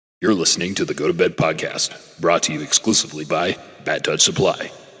You're listening to the Go to Bed podcast, brought to you exclusively by Bad Touch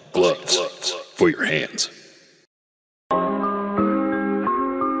Supply. Gloves for your hands. Go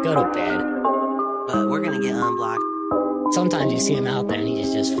to bed. But we're gonna get unblocked. Sometimes you see him out there and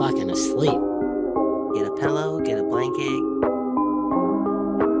he's just fucking asleep. Get a pillow, get a blanket.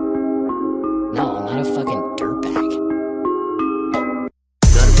 No, I'm not a fucking dirtbag.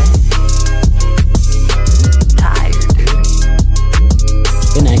 Go to bed. Tired, dude.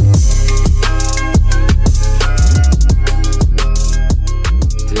 Good night.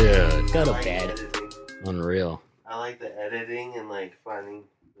 Dude, Go to bed. unreal. I like the editing and like finding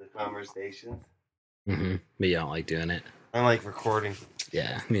the conversations. Mm-hmm. But you don't like doing it. I like recording.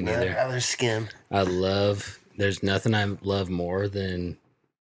 Yeah, me I'd neither. rather skim. There's nothing I love more than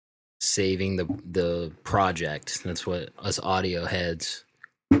saving the project. That's what us audio heads,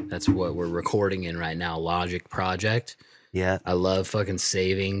 that's what we're recording in right now, Logic Project. Yeah. I love fucking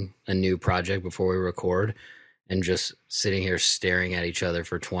saving a new project before we record and just sitting here staring at each other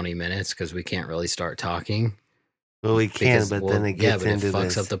for 20 minutes because we can't really start talking. Well, we can, Because, but well, then it gets but into it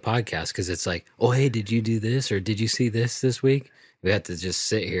fucks this. up the podcast because it's like, oh, hey, did you do this or did you see this week? We have to just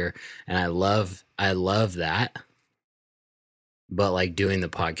sit here, and I love that. But like doing the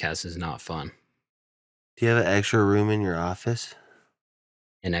podcast is not fun. Do you have an extra room in your office?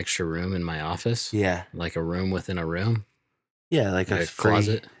 An extra room in my office, Yeah. like a room within a room, Yeah, like like a a free,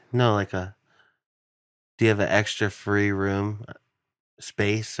 closet. No, like a. Do you have an extra free room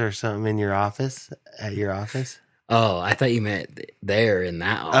space or something in your office? At your office? Oh, I thought you meant there in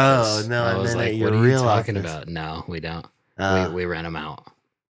that office. Oh, no, I was meant like, at your what are you real talking office. about? No, we don't. We rent them out.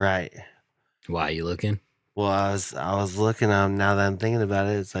 Right. Why are you looking? Well, I was looking. Now that I'm thinking about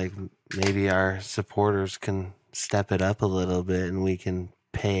it, it's like maybe our supporters can step it up a little bit, and we can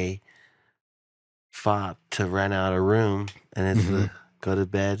pay FOP to rent out a room, and it's the Go to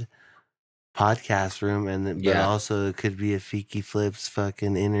Bed podcast room, and but Yeah. also it could be a Fiki Flips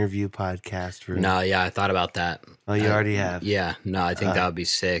fucking interview podcast room. No, yeah, I thought about that. Oh, you already have. Yeah, no, I think that would be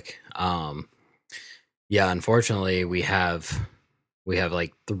sick. Yeah, unfortunately, we have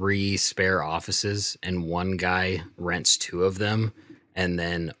like 3 spare offices, and one guy rents 2 of them, and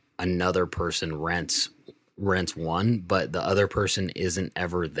then another person rents one, but the other person isn't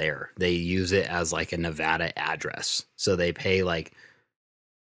ever there. They use it as like a Nevada address, so they pay like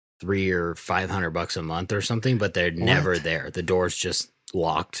 $300 or $500 a month or something, but they're never there. The door's just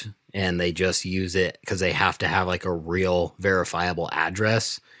locked, and they just use it because they have to have like a real verifiable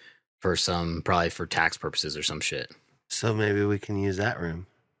address for probably for tax purposes or some shit. So maybe we can use that room.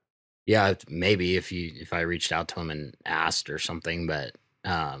 Yeah, maybe if I reached out to them and asked or something, but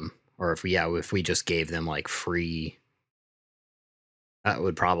or if we just gave them like free, that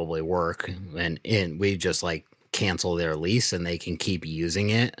would probably work, and we just like cancel their lease and they can keep using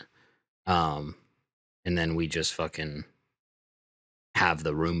it, and then we just fucking have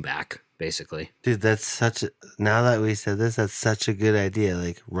the room back, basically. Dude, now that we said this, that's such a good idea.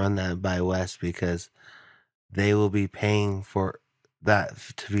 Like, run that by West, because they will be paying for that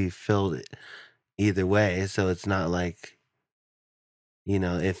to be filled either way. So it's not like,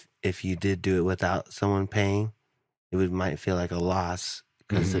 if you did do it without someone paying, might feel like a loss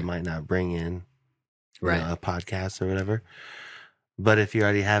because it might not bring in a podcast or whatever. But if you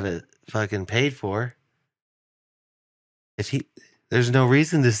already have it fucking paid for, there's no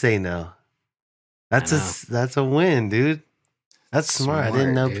reason to say no. That's a win, dude. That's smart. I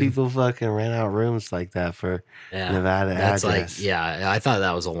didn't know dude. people fucking rent out rooms like that for Nevada That's address. like, I thought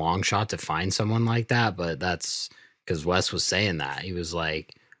that was a long shot to find someone like that, but that's because Wes was saying that. He was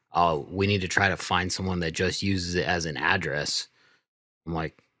like, oh, we need to try to find someone that just uses it as an address. I'm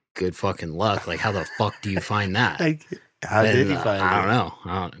like, good fucking luck. Like, how the fuck do you find that? How did you find it? I don't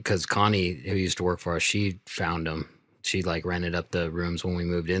know. Because Connie, who used to work for us, she found them. She like rented up the rooms when we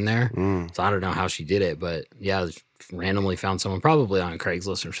moved in there. So I don't know how she did it, but yeah, randomly found someone probably on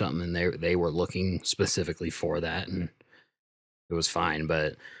Craigslist or something, and they were looking specifically for that, and it was fine.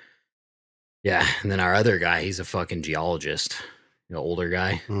 But yeah, and then our other guy, he's a fucking geologist, older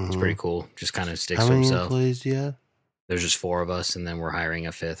guy. It's pretty cool. Just kind of sticks How to many himself. employees do you have? There's just 4 of us, and then we're hiring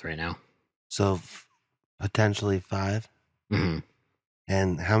a 5th right now. So potentially 5. Mm-hmm.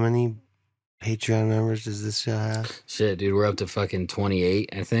 And how many Patreon members does this show have? Shit, dude, we're up to fucking 28,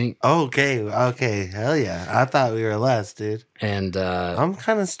 I think. Okay, hell yeah. I thought we were less, dude. And I'm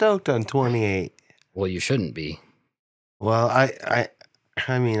kind of stoked on 28. well, you shouldn't be. Well,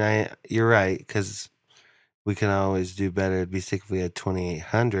 I mean, you're right, because we can always do better. It'd be sick if we had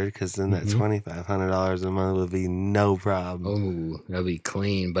 2,800, because then that $2,500 a month would be no problem. Oh, that'd be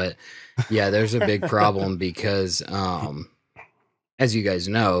clean. But yeah, there's a big problem because as you guys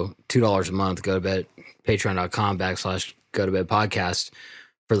know, $2 a month, go to bed, patreon.com/go to bed podcast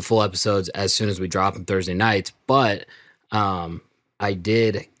for the full episodes as soon as we drop them Thursday nights. But I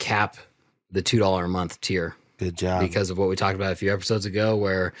did cap the $2 a month tier. Good job. Because of what we talked about a few episodes ago,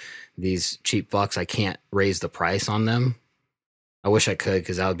 where these cheap fucks, I can't raise the price on them. I wish I could,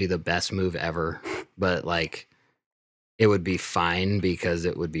 because that would be the best move ever. But like, it would be fine because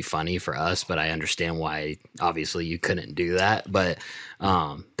it would be funny for us. But I understand why, obviously, you couldn't do that. But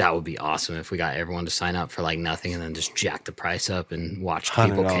that would be awesome if we got everyone to sign up for like nothing and then just jack the price up and watch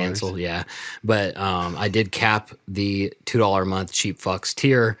people $100. cancel. Yeah. But I did cap the $2 a month cheap fucks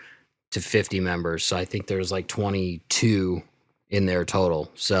tier to 50 members. So I think there's like 22 in there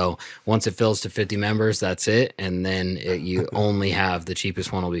total. So once it fills to 50 members, that's it. And then you only have the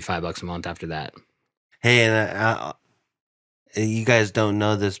cheapest one will be $5 a month after that. Hey, and you guys don't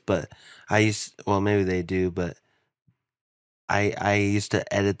know this, but maybe they do, but I used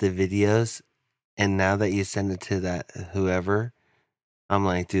to edit the videos, and now that you send it to that whoever, I'm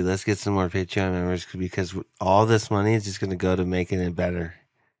like, dude, let's get some more Patreon members, because all this money is just going to go to making it better.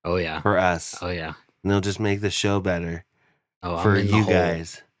 Oh, yeah. For us. Oh, yeah. And they'll just make the show better. Oh, for I'm in the you hole.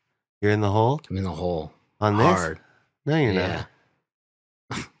 guys. You're in the hole? I'm in the hole. On this? Hard. No, you're Yeah.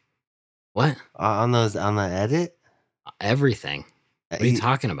 What? not. On the edit? Everything. What are you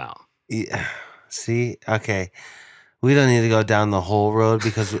talking about? Yeah. See? Okay. We don't need to go down the whole road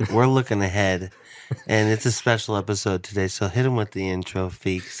because we're looking ahead. And it's a special episode today, so hit them with the intro,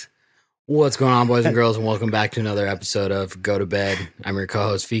 Feeks. What's going on, boys and girls, and welcome back to another episode of Go to Bed. I'm your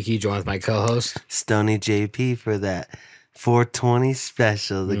co-host, Fiki, joined with my co-host, Stony JP, for that 420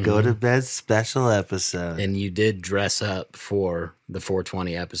 special, the Go to Bed special episode. and you did dress up for the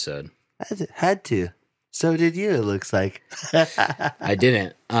 420 episode. Had to. So did you, it looks like. I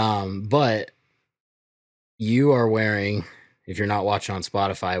didn't, but you are wearing, if you're not watching on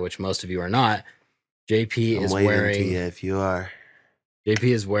Spotify, which most of you are not, JP I'm is waiting to wearing... you if you are. JP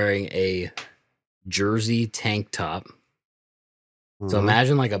is wearing a jersey tank top. So Mhm.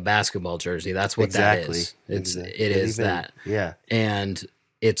 imagine like a basketball jersey. That's what that is. Exactly. It is that. Yeah. And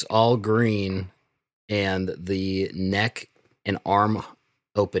it's all green, and the neck and arm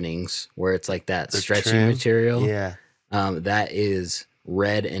openings where it's like that The stretchy trim? material. Yeah. That is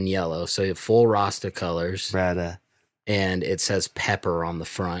red and yellow. So you have full Rasta colors, Rada. and it says pepper on the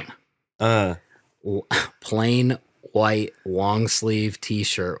front. Uh. Plain white long sleeve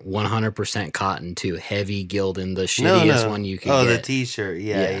t-shirt, 100% cotton too, heavy Gildan, the shittiest one you can get. get. The t-shirt.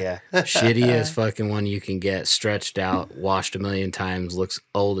 Yeah. Shittiest fucking one you can get, stretched out, washed a million times, looks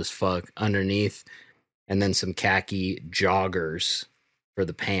old as fuck underneath, and then some khaki joggers for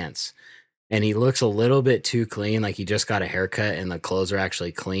the pants. And he looks a little bit too clean, like he just got a haircut and the clothes are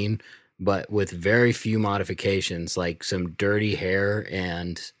actually clean, but with very few modifications, like some dirty hair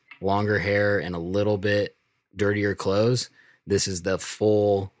and longer hair and a little bit dirtier clothes. This is the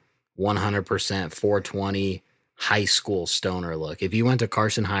full 100% 420 high school stoner look. If you went to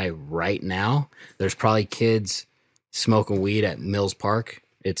Carson High right now, there's probably kids smoking weed at Mills Park.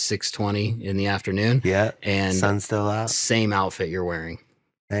 It's 6:20 in the afternoon. Yeah. And Sun's still out. same outfit you're wearing.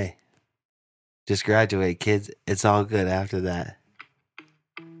 Hey. Just graduate, kids. It's all good after that.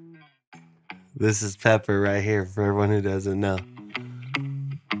 This is Pepper right here for everyone who doesn't know.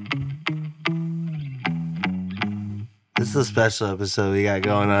 This is a special episode we got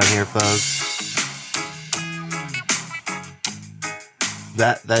going on here, folks.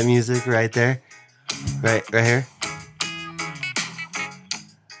 That music right there, right here.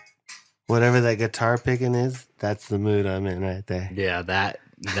 Whatever that guitar picking is, that's the mood I'm in right there. Yeah, that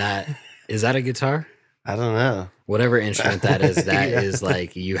is that a guitar? I don't know. Whatever instrument that is, that Yeah. is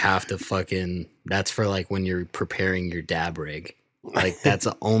like you have to fucking. That's for like when you're preparing your dab rig. Like that's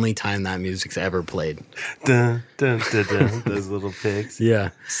the only time that music's ever played. Dun, dun, dun, dun. Those little picks. Yeah.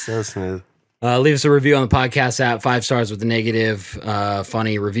 So smooth. Leave us a review on the podcast app, 5 stars with a negative,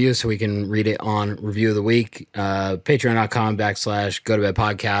 funny review so we can read it on Review of the Week. Patreon.com/go to bed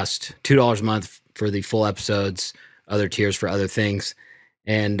podcast, $2 a month for the full episodes, other tiers for other things.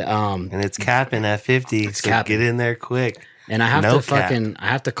 And it's capping at 50. It's so capping. Get in there quick. And I have No to I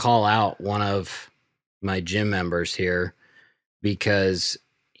have to call out one of my gym members here because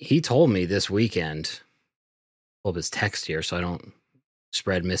he told me this weekend, pull up his text here so I don't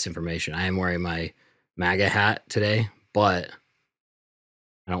spread misinformation. I am wearing my MAGA hat today, but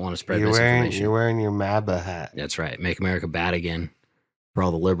I don't want to spread misinformation. You're wearing your MABA hat. That's right. Make America bad again for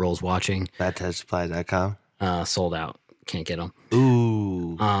all the liberals watching. BadTouchSupply.com. Sold out. Can't get them.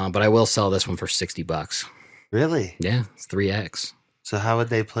 Ooh. But I will sell this one for $60. Really? Yeah, it's 3X. So how would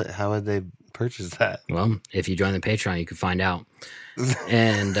they purchase that? Well, if you join the Patreon, you can find out.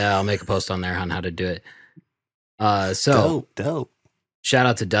 And I'll make a post on there on how to do it. So dope. Shout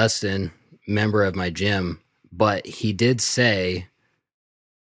out to Dustin, member of my gym. But he did say,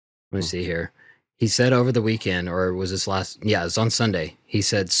 let me see here. He said over the weekend, or was this it was on Sunday. He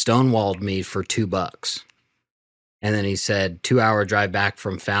said stonewalled me for $2. And then he said 2-hour drive back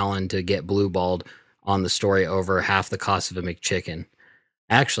from Fallon to get blue balled on the story over half the cost of a McChicken.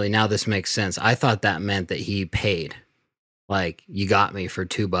 Actually, now this makes sense. I thought that meant that he paid. Like, you got me for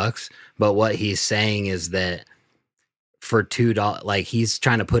 $2. But what he's saying is that for $2, like, he's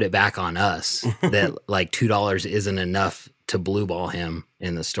trying to put it back on us that like $2 isn't enough to blue ball him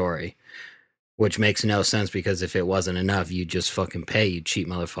in the story, which makes no sense because if it wasn't enough, you just fucking pay, you cheap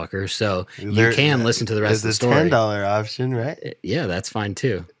motherfucker. So you can listen to the rest of the story. There's a $10 option, right? Yeah, that's fine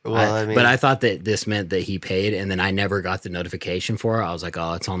too. Well, but I thought that this meant that he paid, and then I never got the notification for it. I was like,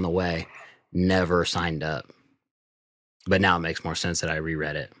 oh, it's on the way. Never signed up. But now it makes more sense that I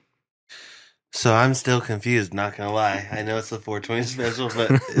reread it. So I'm still confused, not gonna lie. I know it's the 420 special,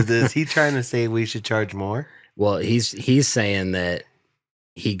 but is he trying to say we should charge more? Well, he's saying that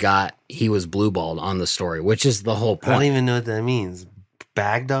he was blue balled on the story, which is the whole point. I don't even know what that means.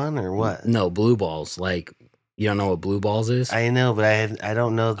 Bagged on or what? No, blue balls. Like, you don't know what blue balls is? I know, but I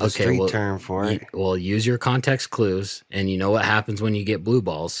don't know the street term for it. Well, use your context clues, and you know what happens when you get blue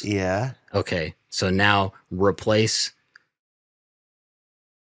balls. Yeah. Okay, so now replace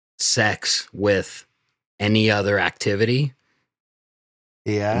sex with any other activity.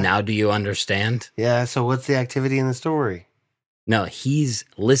 Yeah. Now do you understand? Yeah, so what's the activity in the story? No, he's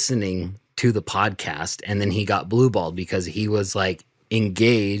listening to the podcast, and then he got blue balled because he was like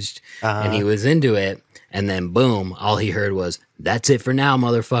engaged and he was into it, and then boom, all he heard was, "That's it for now,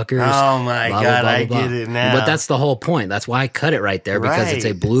 motherfuckers." Oh my blah, God, blah, blah, I blah. get it now. But that's the whole point. That's why I cut it right there, because it's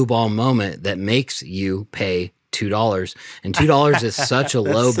a Right. blue ball moment that makes you pay $2. And $2 is such a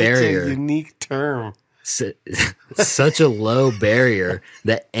low barrier. Such a unique term. Such a low barrier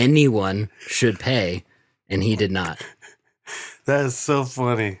that anyone should pay, and he did not. That is so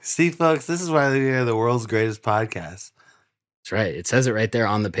funny. See, folks, this is why we are the world's greatest podcast. That's right. It says it right there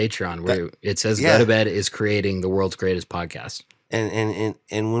on the Patreon where it says yeah. Go to Bed is creating the world's greatest podcast. And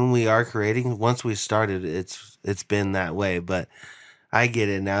when we are creating, once we started, it's been that way. But I get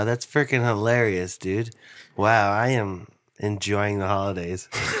it now. That's freaking hilarious, dude. Wow, I am enjoying the holidays.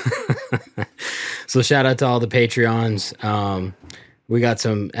 So shout out to all the Patreons. We got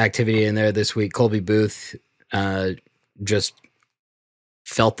some activity in there this week. Colby Booth just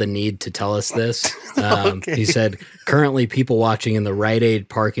felt the need to tell us this. Okay. He said, currently people watching in the Rite Aid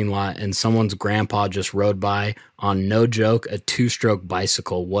parking lot and someone's grandpa just rode by on, no joke, a 2-stroke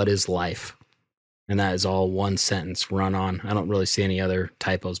bicycle. What is life? And that is all one sentence run on. I don't really see any other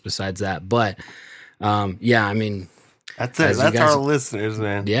typos besides that. But yeah, I mean, That's it. That's our listeners,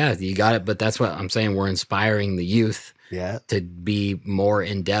 man. yeah, you got it. But that's what I'm saying. We're inspiring the youth Yeah. to be more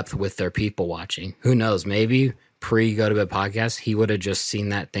in depth with their people watching. Who knows? Maybe pre-Go to Bed podcast, he would have just seen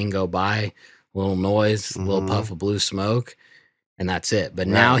that thing go by, a little noise, a little puff of blue smoke, and that's it. But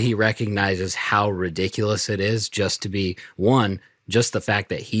now he recognizes how ridiculous it is just to be, one, just the fact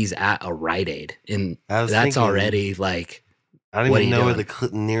that he's at a Rite Aid. And that's thinking, already like, I don't what even are you know where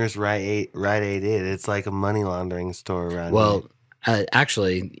doing? the nearest Rite Aid is. It's like a money laundering store around well,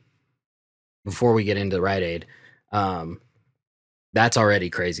 actually, before we get into Rite Aid, that's already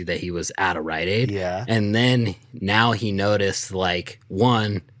crazy that he was at a Rite Aid. Yeah. And then now he noticed, like,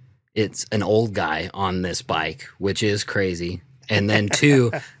 one, it's an old guy on this bike, which is crazy. And then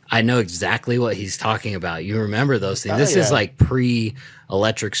two, I know exactly what he's talking about. You remember those things. This is like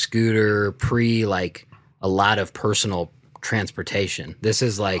pre-electric scooter, like a lot of personal transportation. This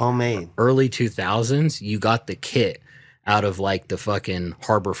is like homemade. Early 2000s. You got the kit out of like the fucking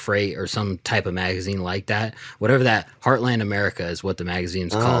Harbor Freight or some type of magazine like that. Whatever that, Heartland America is what the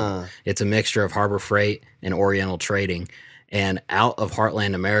magazine's called. It's a mixture of Harbor Freight and Oriental Trading. And out of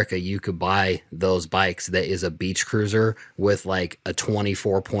Heartland America, you could buy those bikes that is a beach cruiser with like a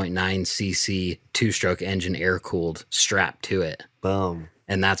 24.9 cc 2-stroke engine air-cooled strapped to it. Boom.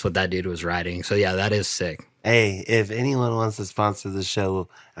 And that's what that dude was riding. So yeah, that is sick. Hey, if anyone wants to sponsor the show,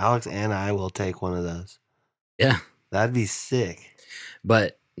 Alex and I will take one of those. Yeah. That'd be sick.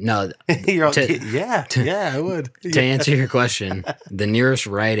 But no, yeah, I would. To answer your question, the nearest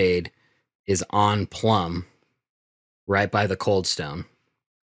Rite Aid is on Plum, right by the Cold Stone.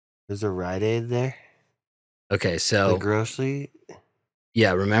 There's a Rite Aid there? Okay, so the grocery?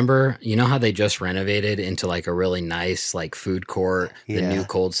 Yeah, remember, you know how they just renovated into like a really nice like food court, the new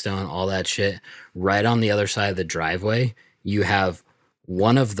Cold Stone, all that shit? Right on the other side of the driveway, you have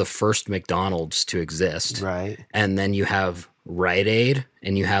one of the first McDonald's to exist. Right. And then you have Rite Aid,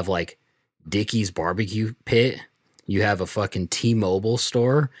 and you have like Dickey's Barbecue Pit. You have a fucking T-Mobile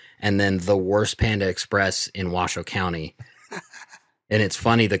store, and then the worst Panda Express in Washoe County. And it's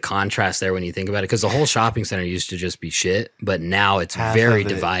funny the contrast there when you think about it, because the whole shopping center used to just be shit, but now it's Half very of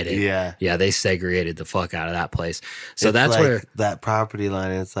it, divided. yeah. Yeah, they segregated the fuck out of that place. So It's that's like where that property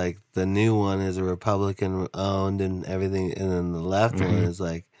line. It's like the new one is a Republican owned and everything, and then the left one is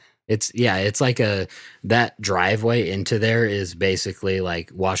like it's like that driveway into there is basically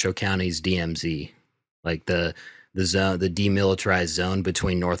like Washoe County's DMZ, like the zone, the demilitarized zone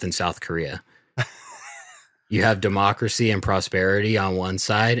between North and South Korea. You have democracy and prosperity on one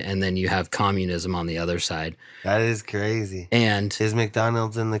side, and then you have communism on the other side. that is crazy. And Is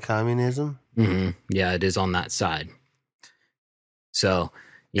McDonald's in the communism? yeah, it is on that side. So,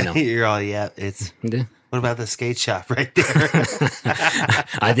 you know, You're all it's. What about the skate shop right there?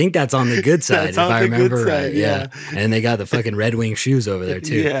 I think that's on the good side, That's if on I the good remember right. side, Yeah. yeah. And they got the fucking Red Wing shoes over there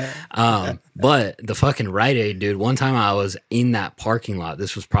too. Yeah. But the fucking Rite Aid, dude, one time I was in that parking lot.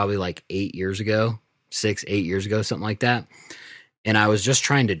 This was probably like 8 years ago, 8 years ago, something like that. And I was just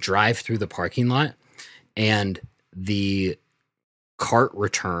trying to drive through the parking lot, and the cart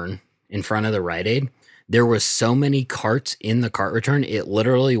return in front of the Rite Aid, there was so many carts in the cart return, it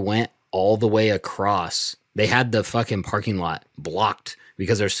literally went all the way across. They had the fucking parking lot blocked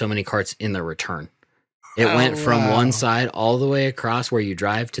because there's so many carts in the return. It went from one side all the way across where you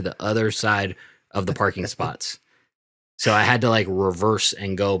drive to the other side of the parking spots. So I had to like reverse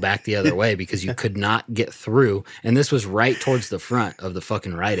and go back the other way because you could not get through. And this was right towards the front of the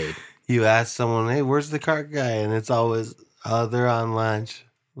fucking Rite Aid. You ask someone, hey, where's the cart guy? And it's always, oh, they're on lunch.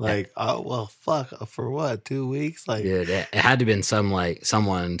 Like, oh, well, fuck, for what, 2 weeks? Like, Dude, it had to have been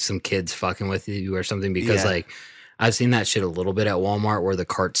some kids fucking with you or something, because Yeah. like I've seen that shit a little bit at Walmart where the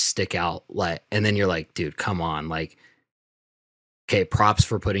carts stick out, like, and then you're like, dude, come on, like, okay, props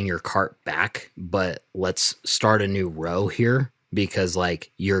for putting your cart back, but let's start a new row here, because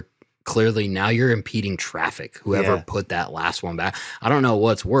like you're clearly now you're impeding traffic. Whoever Yeah. put that last one back, I don't know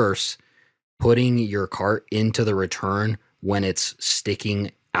what's worse, putting your cart into the return when it's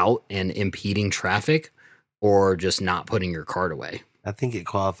sticking out and impeding traffic, or just not putting your cart away. I think it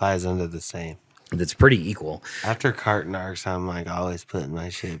qualifies under the same. It's pretty equal. After cart narcs, I'm like always putting my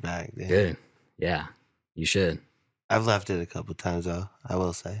shit back. Dude. Good. Yeah, you should. I've left it a couple times though, I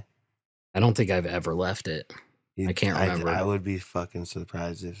will say. I don't think I've ever left it. I can't remember. I would be fucking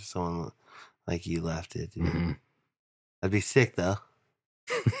surprised if someone like you left it. Dude. Mhm. I'd be sick though.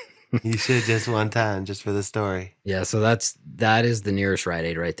 You should just one time, just for the story. Yeah, so that is the nearest Rite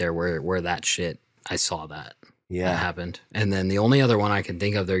Aid right there where that shit, I saw that Yeah. happened. And then the only other one I can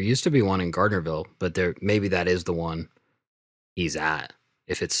think of, there used to be one in Gardnerville, but maybe that is the one he's at,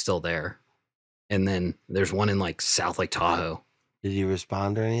 if it's still there. And then there's one in like South Lake Tahoe. Did you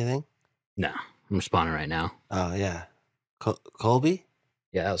respond or anything? No, I'm responding right now. Oh yeah. Colby?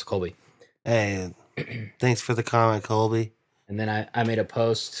 Yeah, that was Colby. Hey, thanks for the comment, Colby. And then I made a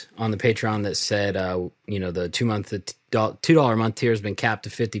post on the Patreon that said, the $2 a month tier has been capped to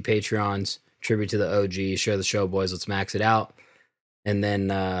 50 Patreons. Tribute to the OG. Share the show, boys. Let's max it out. And then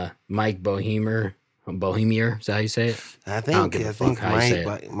Mike Bohemier, is that how you say it? I don't think give a fuck how you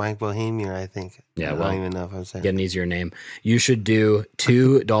say Mike Bohemian, I think. Yeah, I well, don't even know if I'm saying Get an easier name. You should do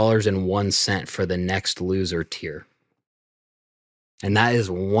 $2.01 for the next loser tier. And that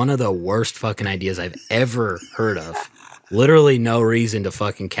is one of the worst fucking ideas I've ever heard of. Literally no reason to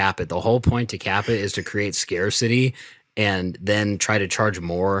fucking cap it. The whole point to cap it is to create scarcity and then try to charge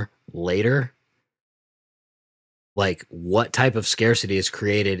more later. Like, what type of scarcity is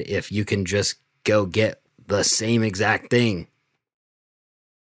created if you can just go get the same exact thing?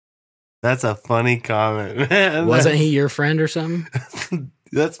 That's a funny comment, man. Wasn't he your friend or something?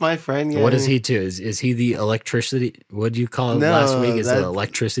 That's my friend. Yeah. What is he too? Is he the electricity? What did you call it No, last week? Is the that's-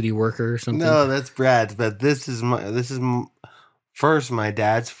 electricity worker or something? No, that's Brad. But this is first my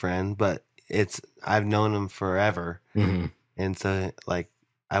dad's friend, but I've known him forever, Mhm. and so like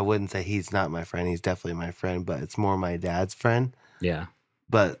I wouldn't say he's not my friend. He's definitely my friend, but it's more my dad's friend. Yeah,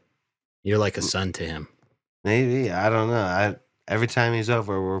 But you're like a son to him. maybe I don't know. Every time he's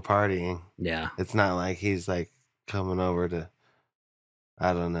over, we're partying. Yeah. It's not like he's like coming over to.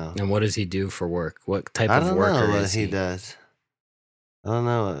 I don't know. And what does he do for work? What type I of don't worker know what is he does. I don't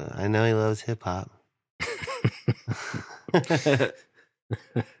know. I know he loves hip hop.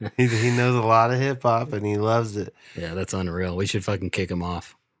 he knows a lot of hip hop and he loves it. Yeah, that's unreal. We should fucking kick him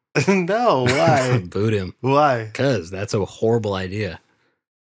off. No, why? Boot him. Why? Because that's a horrible idea.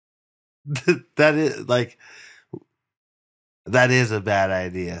 That is like That is a bad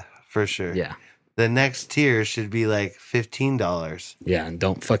idea for sure. Yeah. The next tier should be like $15. Yeah, and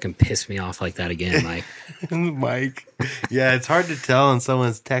don't fucking piss me off like that again, Mike. Mike. Yeah, it's hard to tell in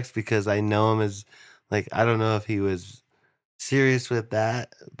someone's text because I know him as like I don't know if he was serious with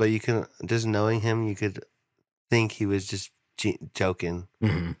that, but you can just knowing him, you could think he was just joking.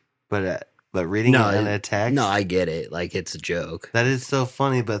 Mhm. But reading it in a text, No, I get it. Like, it's a joke. that is so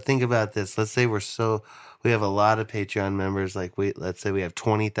funny. But think about this. Let's say we have a lot of Patreon members. Like let's say we have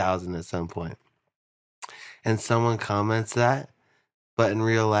 20,000 at some point, and someone comments that. But in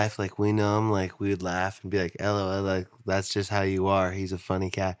real life, like we know him, like we would laugh and be like, "LOL, like that's just how you are. He's a funny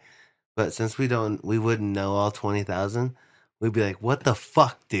cat." But since we wouldn't know all 20,000. We'd be like, "What the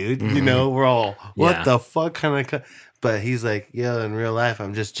fuck, dude?" Mhm. You know, we're all, "What Yeah. the fuck?" kind of. But he's like, "Yo, in real life,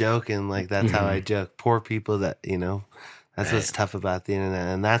 I'm just joking. Like that's how I joke." Poor people that that's what's Right. tough about the internet,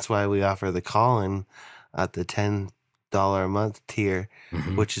 and that's why we offer the call-in at the $10 a month tier,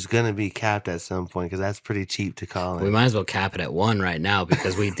 Mhm. which is going to be capped at some point because that's pretty cheap to call in. We might as well cap it at 1 right now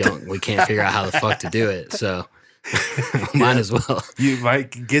because we can't figure out how the fuck to do it. So might as well. You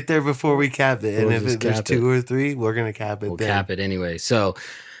might get there before we cap it, We'll and just if there's cap 2 or 3, we're going to cap it. We'll then. cap it anyway. So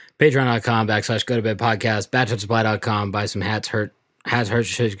patreon.com/go to bed podcast, badtouchsupply.com, buy some hats,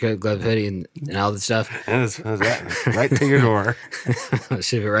 shit, glove hoodie, and all the stuff. And it's right to your door,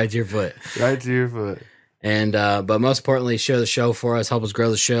 Ship it right to your foot. right to your foot. And but most importantly, share the show for us, help us grow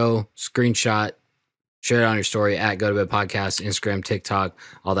the show, screenshot, share it on your story at Go to Bed Podcast, Instagram, TikTok,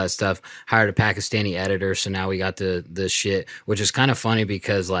 all that stuff. Hired a Pakistani editor, so now we got the shit, which is kind of funny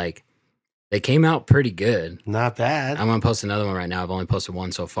because like they came out pretty good. Not bad. I'm gonna post another one right now. I've only posted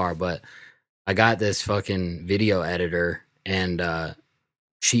one so far, but I got this fucking video editor and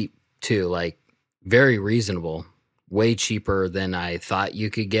cheap too, like very reasonable, way cheaper than I thought you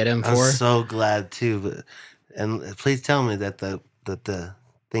could get him I'm for. so glad too. And please tell me that the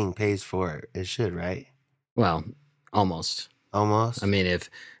thing pays for it. It should, right? Well, almost. Almost. I mean, if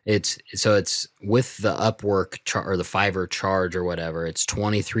it's with the Upwork or the Fiverr charge or whatever, it's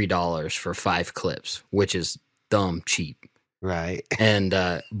 $23 for 5 clips, which is dumb cheap. Right. And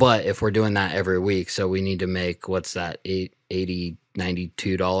but if we're doing that every week, so we need to make what's that, $80,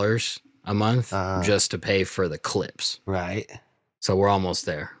 $92 a month just to pay for the clips. Right. So we're almost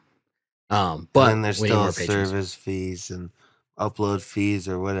there. But then there's we need still more patrons. service fees and upload fees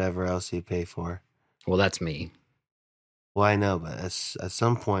or whatever else you pay for. Well, that's me. Well, I know, but at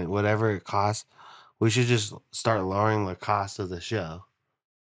some point, whatever it costs, we should just start lowering the cost of the show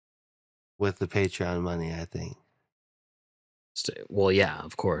with the Patreon money, I think. Well, yeah,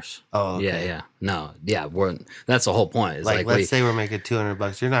 of course. Oh, okay. Yeah. No, yeah, that's the whole point. It's Like let's say we're making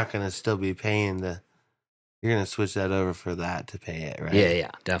 $200, you're not going to still be paying you're going to switch that over for that to pay it, right?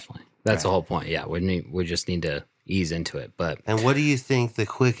 Yeah, definitely. That's the Right. whole point. Yeah, we just need to ease into it. But And what do you think the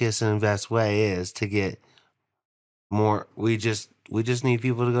quickest and best way is to get more? We just need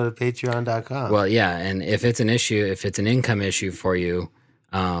people to go to patreon.com. well, yeah, and if it's an issue, if it's an income issue for you,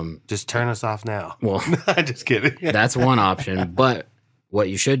 just turn us off now. well, I'm just kidding. that's one option. But what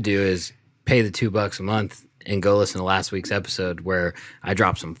you should do is pay the $2 a month and go listen to last week's episode where I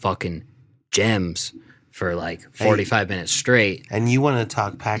dropped some fucking gems for like 45 minutes straight. And you want to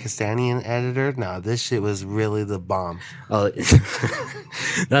talk Pakistani editor? No, this shit was really the bomb. Oh,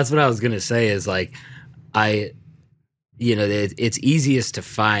 that's what I was gonna say. Is like it's easiest to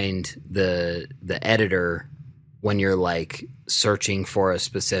find the editor when you're like searching for a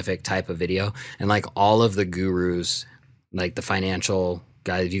specific type of video, and like all of the gurus, like the financial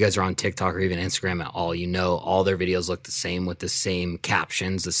guys, if you guys are on TikTok or even Instagram at all, all their videos look the same with the same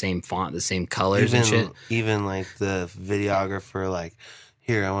captions, the same font, the same colors and shit. Even like the videographer, like,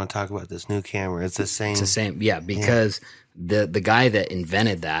 here, I want to talk about this new camera. It's the same. It's the same, yeah, because the guy that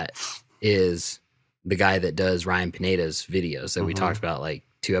invented that is the guy that does Ryan Pineda's videos that we talked about like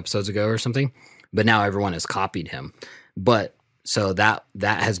 2 episodes ago or something. But now everyone has copied him. But so that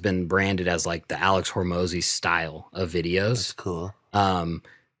has been branded as like the Alex Hormozy style of videos. That's cool.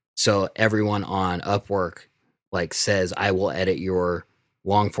 So everyone on Upwork like says, I will edit your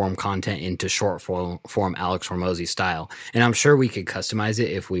long form content into short form Alex Hormozy style. And I'm sure we could customize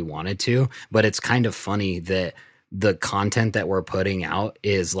it if we wanted to, but it's kind of funny that the content that we're putting out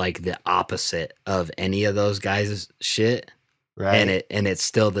is like the opposite of any of those guys' shit. Right. And it's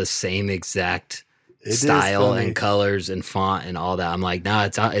still the same exact It is style funny. and colors and font and all that. I'm like, no,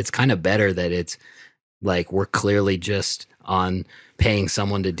 it's kind of better that it's like we're clearly just on paying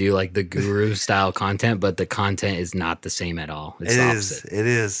someone to do like the guru style content, but the content is not the same at all. It's the opposite. It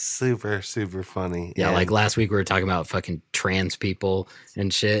is super, super funny. Yeah, And like last week we were talking about fucking trans people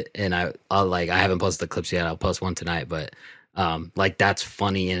and shit, and I haven't posted the clips yet. I'll post one tonight, but Like that's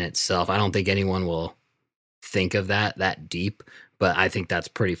funny in itself. I don't think anyone will think of that deep, but I think that's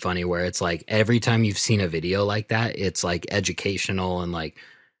pretty funny where it's like every time you've seen a video like that, it's like educational and like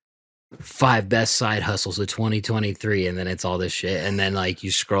 5 best side hustles of 2023, and then it's all this shit, and then like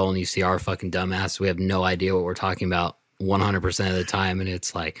you scroll and you see our fucking dumbass, we have no idea what we're talking about 100% of the time, and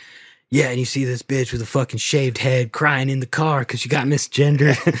it's like, yeah, and you see this bitch with a fucking shaved head crying in the car because she got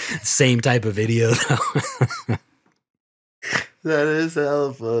misgendered. Same type of video though. That is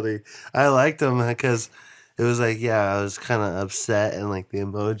hella funny. I liked them because it was like, yeah, I was kind of upset, and like the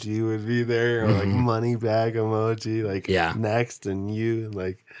emoji would be there, or like money bag emoji, like Yeah. next and you, and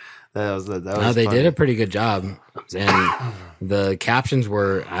like that was No, they funny. did a pretty good job, and the captions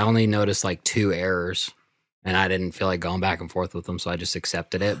were. I only noticed like 2 errors, and I didn't feel like going back and forth with them, so I just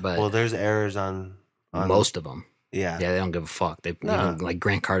accepted it. But Well, there's errors on most of them, yeah. yeah, they don't give a fuck. They No. even, like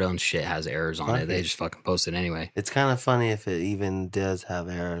Grant Cardone's shit has errors on Fuck it. They it. just fucking post it anyway. It's kind of funny if it even does have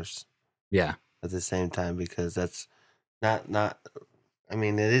errors Yeah, at the same time, because that's not. I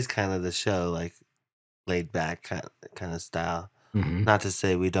mean, it is kind of the show, like laid back kind of style. hmm Not to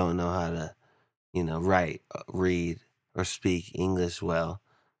say we don't know how to, write, read, or speak English well,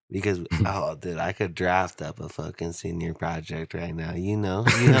 because oh, dude, I could draft up a fucking senior project right now. You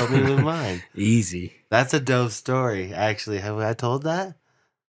help me with mine. easy. That's a dope story. Actually, have I told that?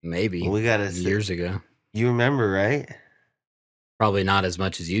 Maybe We gotta years ago. You remember, right? Probably not as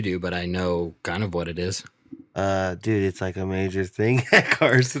much as you do, but I know kind of what it is. Dude, it's like a major thing at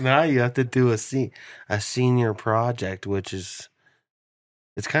Carson High. You have to do a senior project, which is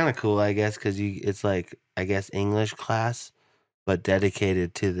it's kind of cool, I guess, because it's like, I guess, English class, but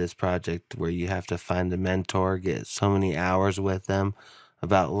dedicated to this project where you have to find a mentor, get so many hours with them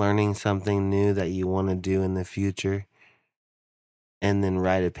about learning something new that you want to do in the future, and then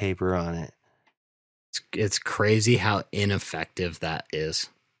write a paper on it. It's crazy how ineffective that is.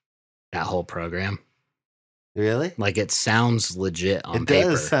 That whole program. Really? Like it sounds legit on It paper.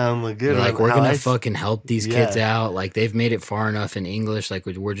 does sound good. They're like, on we're how gonna I fucking help these kids Yeah. out. Like they've made it far enough in English. Like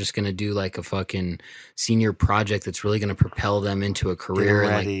we're just gonna do like a fucking senior project that's really gonna propel them into a career and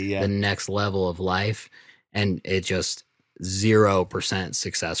like ready, yeah. the next level of life. And it just 0%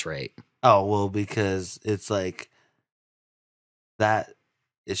 success rate. Oh, well, because it's like that.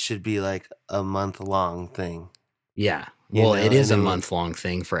 It should be like a month-long thing. Yeah. You Well, know, it is a and then- month-long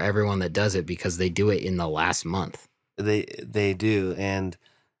thing for everyone that does it because they do it in the last month. They do, and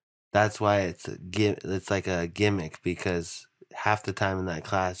that's why it's like a gimmick, because half the time in that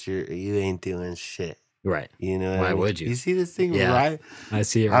class you ain't doing shit. Right. You know what Why I mean? would you? You see this thing Yeah. right? I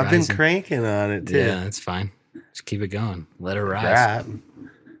see it I've been rising. cranking on it too. Yeah, it's fine. Just keep it going. Let it rise. Crap.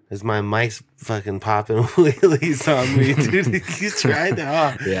 As my mic's fucking popping wheelies on me, dude. He's trying to.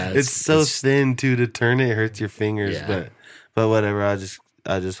 Yeah, it's so thin too. To turn it hurts your fingers, Yeah. but whatever. I'll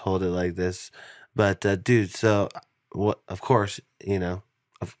just hold it like this. But dude, so what? Of course,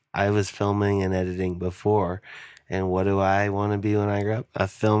 I was filming and editing before, and what do I want to be when I grow up? A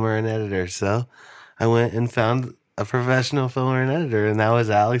filmer and editor. So I went and found a professional filmer and editor, and that was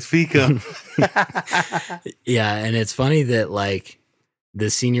Alex Pico. Yeah, and it's funny that like the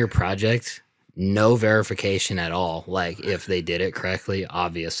senior project, no verification at all. Like if they did it correctly,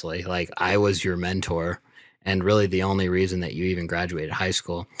 obviously. Like I was your mentor and really the only reason that you even graduated high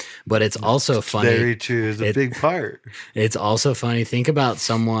school. But it's also funny. Very true. It's a big part. It's also funny. Think about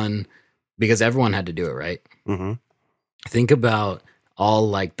someone, because everyone had to do it, right? Mm-hmm. Think about all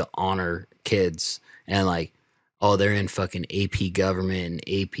like the honor kids and like, oh, they're in fucking AP government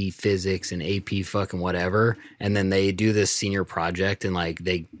and AP physics and AP fucking whatever. And then they do this senior project and like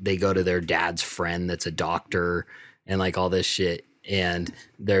they go to their dad's friend that's a doctor and like all this shit. And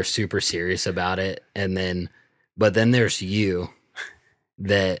they're super serious about it. And then, but then there's you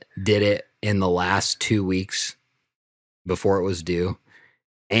that did it in the last 2 weeks before it was due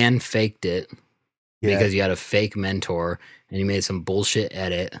and faked it because you had a fake mentor and you made some bullshit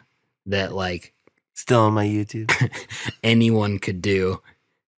edit that like Still on my YouTube. anyone could do.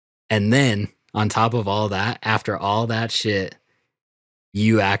 And then on top of all that, after all that shit,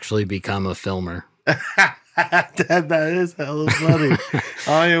 you actually become a filmer. that is hella funny.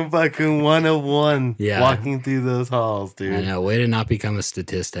 I am fucking 101 Yeah. walking through those halls, dude. I know, way to not become a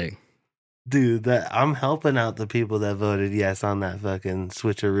statistic. Dude, I'm helping out the people that voted yes on that fucking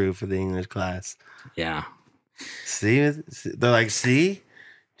switcheroo for the English class. Yeah. See? They're like, see?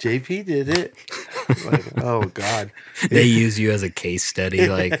 JP did it. Like, oh God. They use you as a case study,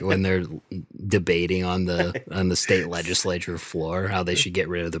 like when they're debating on the state legislature floor how they should get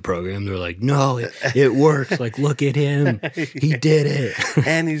rid of the program. They're like, no, it works. Like, look at him, he did it.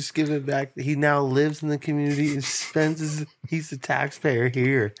 And he's giving back. He now lives in the community and he's a taxpayer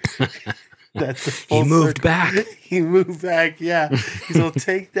here. That's He moved back. He moved back. Yeah, he's gonna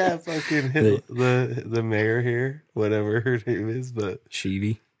take that fucking the mayor here, whatever her name is, but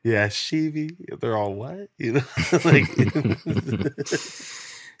Sheevy. yeah, Sheevy. They're all what, you know, like.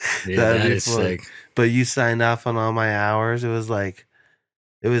 Yeah, that is fun. sick. But you signed off on all my hours. It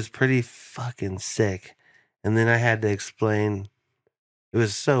was pretty fucking sick. And then I had to explain. It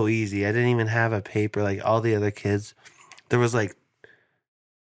was so easy. I didn't even have a paper like all the other kids. There was like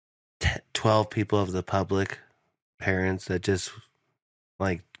 12 people of the public, parents that just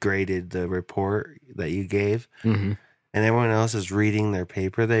like graded the report that you gave. Mm-hmm. And everyone else is reading their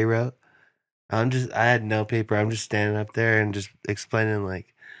paper they wrote. I had no paper. I'm just standing up there and just explaining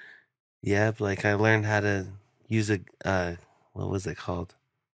like, yep, like I learned how to use a, what was it called?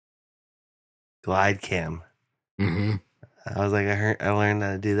 Glide cam. Mm-hmm. I was like, I learned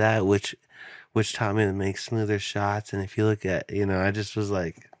how to do that, which taught me to make smoother shots. And if you look at, I just was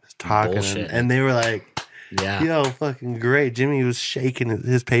like talking and they were like, yeah, yo, fucking great. Jimmy was shaking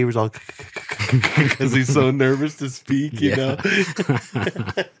his papers all because he's so nervous to speak, you know?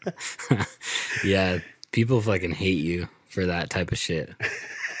 Yeah, people fucking hate you for that type of shit.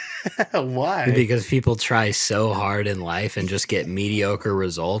 Why? Because people try so hard in life and just get mediocre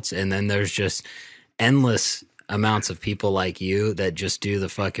results. And then there's just endless amounts of people like you that just do the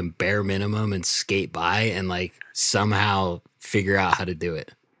fucking bare minimum and skate by and like somehow figure out how to do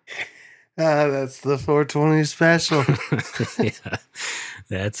it. That's the 420 special. Yeah,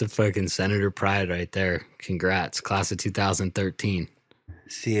 that's a fucking Senator Pride right there. Congrats, class of 2013.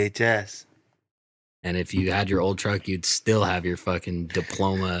 CHS. And if you had your old truck, you'd still have your fucking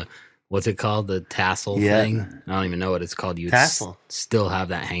diploma. What's it called? The tassel thing? I don't even know what it's called. You'd tassel. Still have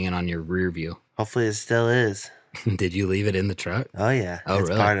that hanging on your rear view. Hopefully it still is. Did you leave it in the truck? Oh, yeah. Oh, it's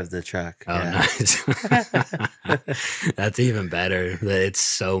really? part of the truck. Oh, yeah. Nice. That's even better. That it's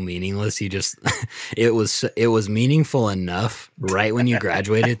so meaningless. You just, it was meaningful enough right when you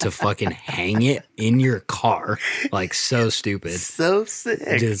graduated to fucking hang it in your car. Like, so stupid. So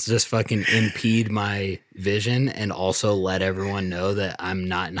sick. Just fucking impede my vision and also let everyone know that I'm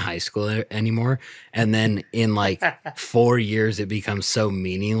not in high school anymore. And then in like 4 years, it becomes so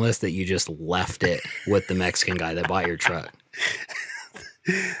meaningless that you just left it with the Mexican guy that bought your truck.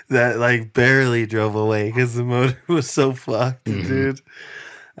 That like barely drove away because the motor was so fucked, dude.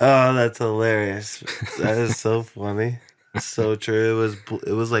 Oh, that's hilarious. That is so funny. So true.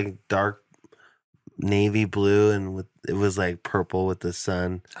 It was like dark navy blue and it was like purple with the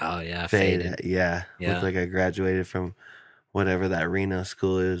sun. Oh yeah, faded. Yeah. Yeah. Looked like I graduated from whatever that Reno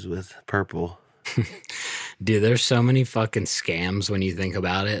school is with purple. Dude, there's so many fucking scams when you think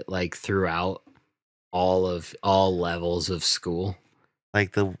about it, like throughout all levels of school.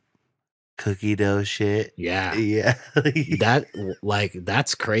 Like the cookie dough shit. Yeah. Yeah.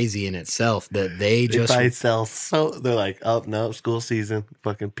 That's crazy in itself that they just I sell they're like, oh no, school season,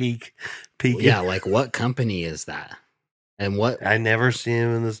 fucking peak. Yeah, like what company is that? And what I never see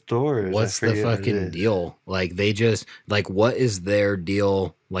them in the stores. What's the fucking deal? Like they just like what is their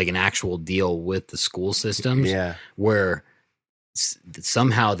deal? Like an actual deal with the school systems? Yeah, where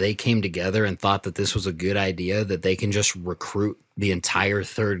somehow they came together and thought that this was a good idea that they can just recruit the entire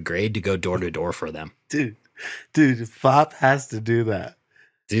third grade to go door to door for them. Dude, FOP has to do that.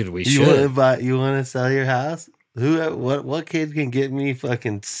 Dude, we should. You want to sell your house? What kid can get me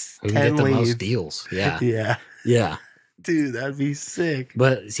fucking 10 get the leads? most deals? Yeah, yeah. Dude, that'd be sick.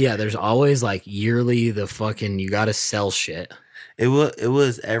 But yeah, there's always like yearly the fucking you got to sell shit. It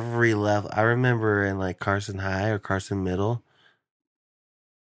was every level. I remember in like Carson High or Carson Middle.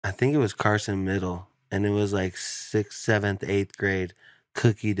 I think it was Carson Middle, and it was like 6th, 7th, 8th grade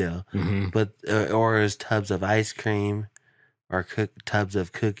cookie dough, but or it was tubs of ice cream, or tubs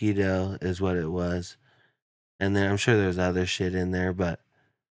of cookie dough is what it was, and then I'm sure there's other shit in there,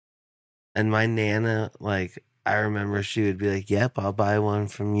 and my Nana, like I remember she would be like, "Yep, I'll buy one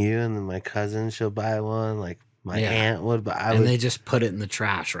from you," and then my cousin she'll buy one, like my aunt would, but they just put it in the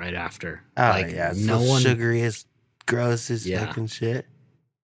trash right after. Oh like, yeah, no one sugary as gross as fucking shit.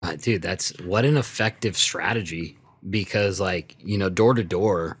 Dude, that's what an effective strategy because, like, door to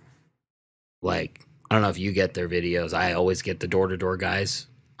door, like, I don't know if you get their videos. I always get the door to door guys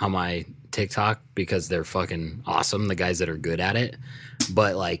on my TikTok because they're fucking awesome, the guys that are good at it.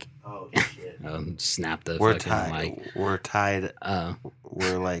 But, like, oh, shit. Snap the We're fucking tied. mic. We're tied.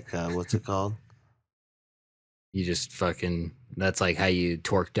 We're like, what's it called? You just fucking. That's like how you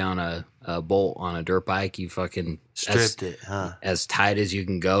torque down a bolt on a dirt bike. You fucking Stripped it, huh? as tight as you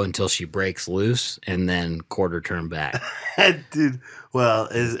can go until she breaks loose, and then quarter turn back. Dude, well,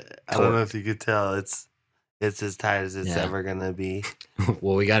 I don't know if you could tell. It's as tight as it's Yeah. ever gonna be.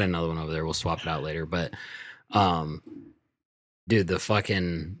 Well, we got another one over there. We'll swap it out later. But, dude, the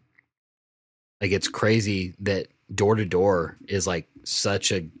fucking like it's crazy that door to door is like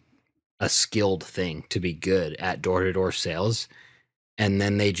such a skilled thing to be good at door to door sales, and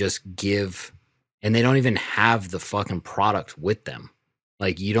then they just give, and they don't even have the fucking product with them.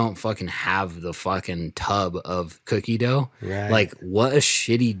 Like you don't fucking have the fucking tub of cookie dough. Right. Like, what a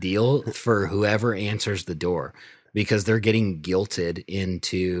shitty deal for whoever answers the door, because they're getting guilted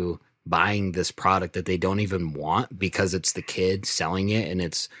into buying this product that they don't even want because it's the kid selling it, and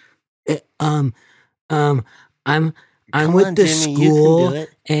it's I'm Come with on, the Jimmy, you can school, do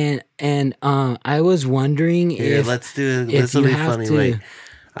it. and I was wondering Here, if let's do it. if This will you be have funny. to-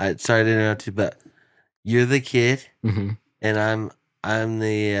 Wait, sorry to interrupt you, but you're the kid, Mhm. and I'm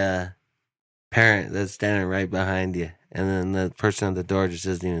the parent that's standing right behind you, and then the person at the door just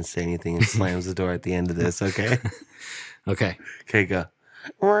doesn't even say anything and slams the door at the end of this. Okay, Okay. okay, go.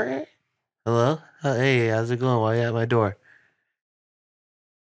 Hello, hey, how's it going? Why are you at my door?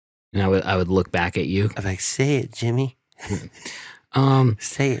 And I would look back at you. I'm like, say it, Jimmy.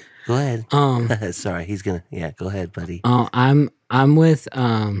 Say it. Go ahead. Sorry, he's gonna. Yeah, go ahead, buddy. I'm with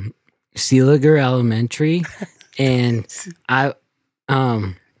Seeliger Elementary, and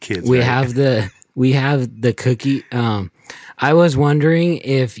Kids, we right? have the cookie. I was wondering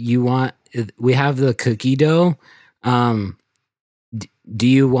if you want. We have the cookie dough. Do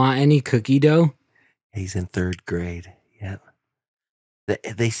you want any cookie dough? He's in 3rd grade. Yep.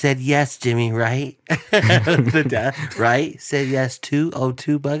 They said yes, Jimmy, right? The dad, right? Said yes, 2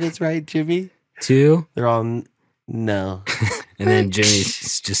 buckets, right, Jimmy? Too? They're all no. And then Jimmy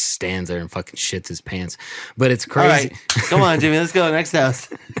just stands there and fucking shits his pants. But it's All crazy. right, come on, Jimmy, let's go next house.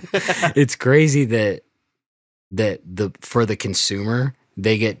 It's crazy that for the consumer,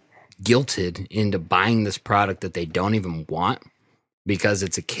 they get guilted into buying this product that they don't even want because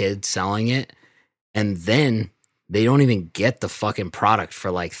it's a kid selling it, and then they don't even get the fucking product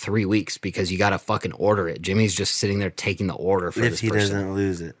for like 3 weeks because you got to fucking order it. Jimmy's just sitting there taking the order for If this he person. doesn't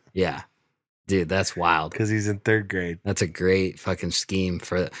lose it, Yeah. Dude, that's wild. because he's in 3rd grade. That's a great fucking scheme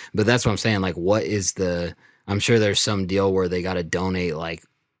but that's what I'm saying. Like, what is I'm sure there's some deal where they got to donate like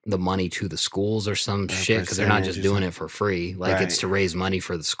the money to the schools or some A shit, because they're not percentage just or doing something. it for free. Like, it's Right. to raise money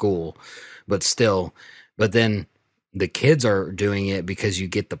for the school, but still. But then the kids are doing it because you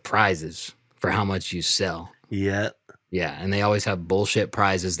get the prizes for how much you sell. Yep. Yeah, and they always have bullshit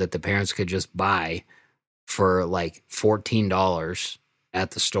prizes that the parents could just buy for like $14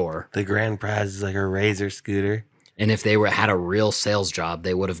 at the store. The grand prize is like a Razor scooter. And if they had a real sales job,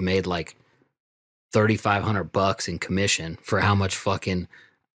 they would have made like $3,500 in commission for how much fucking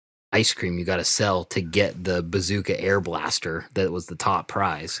ice cream you got to sell to get the bazooka air blaster that was the top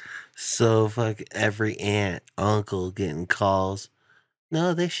prize. So fuck every aunt, uncle getting calls.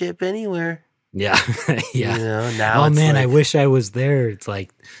 No, they ship anywhere. Yeah, yeah. You know, now Oh it's man, I like- wish I was there. It's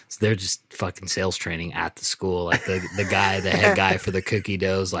like they're just fucking sales training at the school. Like the head guy for the cookie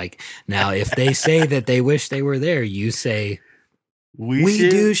doughs. Like, now if they say that they wish they were there, you say we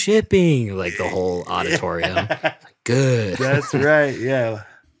ship- do shipping. Like the whole auditorium. Good. That's right. Yeah.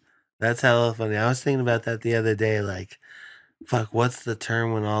 That's hella funny. I was thinking about that the other day. Like, fuck, what's the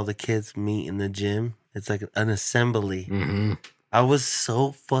term when all the kids meet in the gym? It's like an assembly. Hmm. I was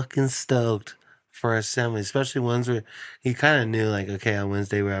so fucking stoked for assembly, especially ones where he kind of knew, like, okay, on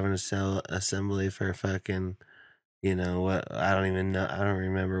Wednesday we're having a assembly for fucking, you know, what, I don't even know. I don't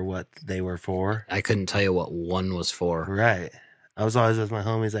remember what they were for. I couldn't tell you what one was for. Right. I was always with my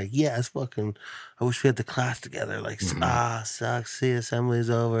homies like, yeah, it's fucking, I wish we had the class together. Like, Mhm. sucks. See, assembly's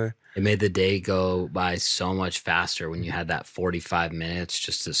over. It made the day go by so much faster when you had that 45 minutes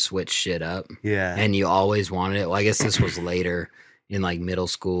just to switch shit up. Yeah. And you always wanted it. Well, I guess this was later in like middle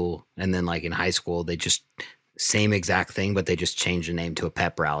school, and then like in high school, they just same exact thing, but they just changed the name to a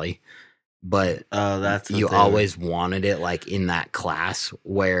pep rally. But Oh, that's what you they were- always wanted it like in that class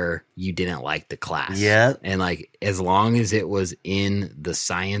where you didn't like the class. Yep. And like as long as it was in the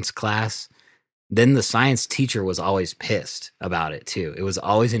science class, then the science teacher was always pissed about it too. It was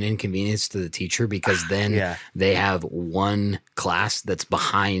always an inconvenience to the teacher because then Yeah. they have one class that's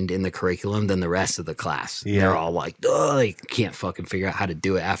behind in the curriculum than the rest of the class. Yeah. They're all like, oh, they can't fucking figure out how to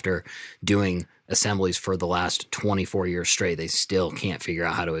do it after doing assemblies for the last 24 years straight. They still can't figure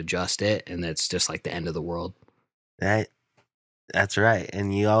out how to adjust it. And it's just like the end of the world. That That's right.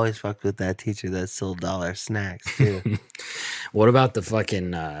 And you always fuck with that teacher that sold dollar snacks too. What about the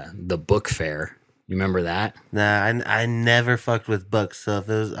fucking the book fair? You remember that? Nah, I never fucked with books. So if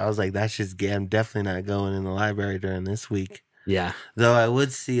it was, I was like, that's just gay. I'm definitely not going in the library during this week. Yeah. Though I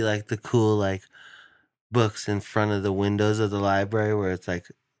would see like the cool like books in front of the windows of the library where it's like,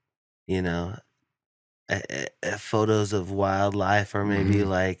 you know, photos of wildlife or maybe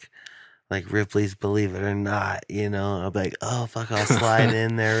like Ripley's Believe It or Not, you know. I'll be like, oh fuck, I'll slide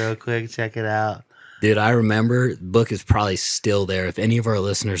in there real quick, check it out. Dude, I remember the book is probably still there. If any of our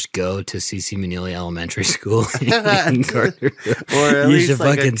listeners go to CC Manili Elementary School, or at least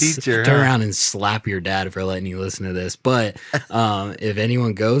like a teacher, turn around and slap your dad for letting you listen to this. But if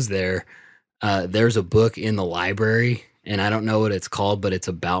anyone goes there, there's a book in the library, and I don't know what it's called, but it's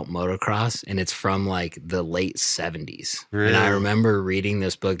about motocross, and it's from like the late 70s. Really? And I remember reading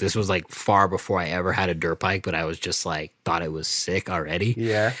this book. This was like far before I ever had a dirt bike, but I was just like, thought it was sick already.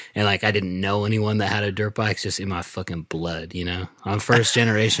 Yeah. And like, I didn't know anyone that had a dirt bike. It's just in my fucking blood, you know? I'm first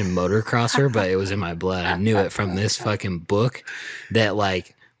generation motocrosser, but it was in my blood. I knew it from this fucking book that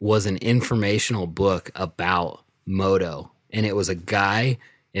like was an informational book about moto. And it was a guy,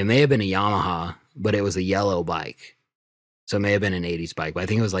 it may have been a Yamaha, but it was a yellow bike. So it may have been an 80s bike, but I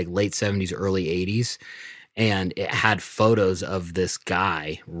think it was like late 70s, early 80s. And it had photos of this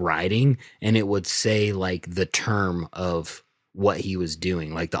guy riding, and it would say like the term of what he was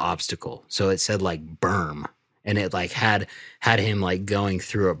doing, like the obstacle. So it said like berm, and it like had him like going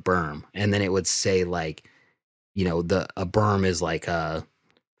through a berm. And then it would say like, you know, a berm is like a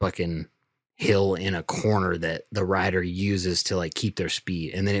fucking hill in a corner that the rider uses to like keep their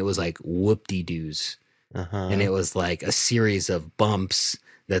speed. And then it was like whoop-de-doos. And it was like a series of bumps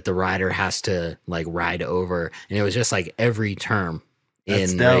that the rider has to like ride over, and it was just like every term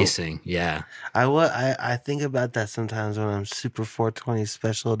in racing. Yeah, I think about that sometimes when I'm super 420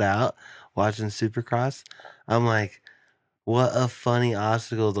 specialed out watching Supercross. I'm like, what a funny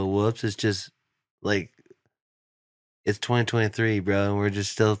obstacle! The whoops is just like, it's 2023, bro, and we're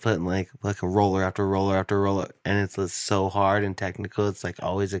just still putting like a roller after roller after roller, and it's so hard and technical. It's like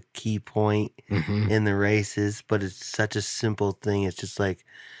always a key point in the races, but it's such a simple thing. It's just like,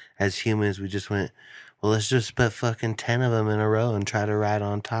 as humans, we just went, well, let's just put fucking 10 of them in a row and try to ride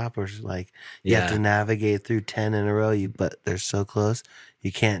on top, or like you have to navigate through 10 in a row. But they're so close,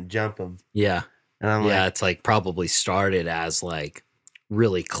 you can't jump them. Yeah, and I'm like, it's like probably started as like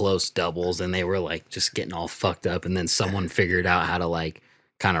really close doubles, and they were like just getting all fucked up, and then someone figured out how to like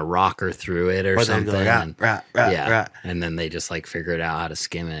kind of rock her through it or something. And then they just like figured out how to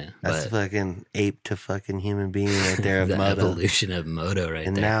skim it. That's fucking ape to fucking human being right there of the moto. Evolution of moto right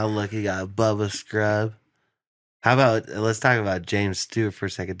and there. And now look, you got Bubba Scrub. How about, let's talk about James Stewart for a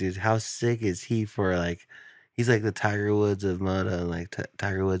second, dude. How sick is he for like, he's like the Tiger Woods of moto, and like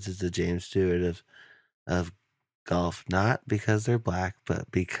Tiger Woods is the James Stewart of golf, not because they're black, but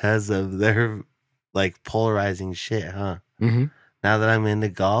because of their like polarizing shit, huh? Now that I'm into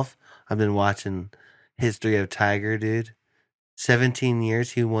golf, I've been watching History of Tiger, dude. 17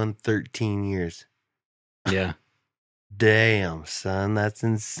 years, he won 13 years. Yeah. Damn, son, that's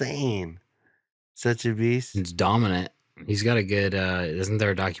insane. Such a beast. It's dominant. He's got a good, isn't there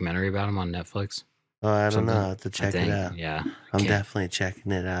a documentary about him on Netflix? Oh, I don't know. I have to check it out. Yeah. I'm definitely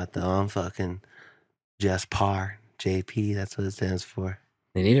checking it out, though. I'm fucking just par. JP, that's what it stands for.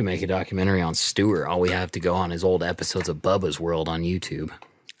 They need to make a documentary on Stewart. All we have to go on is old episodes of Bubba's World on YouTube.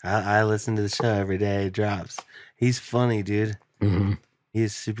 I listen to the show every day it drops. He's funny, dude.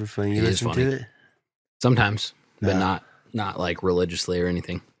 He's super funny. You listen to it? Sometimes, but not like religiously or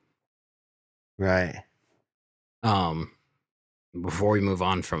anything. Right. Before we move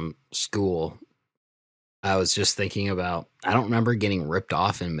on from school, I was just thinking about, I don't remember getting ripped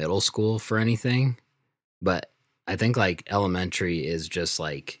off in middle school for anything, but I think like elementary is just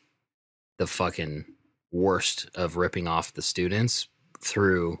like the fucking worst of ripping off the students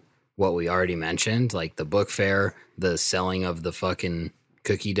through what we already mentioned, like the book fair, the selling of the fucking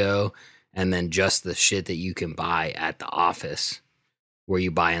cookie dough, and then just the shit that you can buy at the office where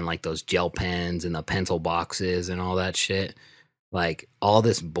you buy in like those gel pens and the pencil boxes and all that shit. Like all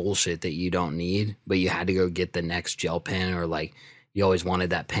this bullshit that you don't need, but you had to go get the next gel pen, or like you always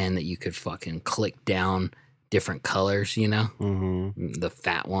wanted that pen that you could fucking click down different colors, you know, the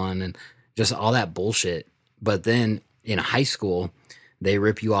fat one and just all that bullshit. But then in high school, they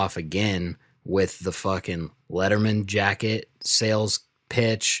rip you off again with the fucking Letterman jacket sales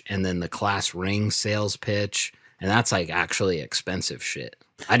pitch and then the class ring sales pitch. And that's like actually expensive shit.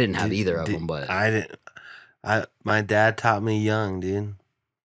 I didn't have either of them, but I didn't. My dad taught me young, dude.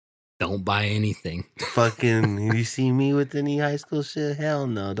 Don't buy anything. Fucking, you see me with any high school shit? Hell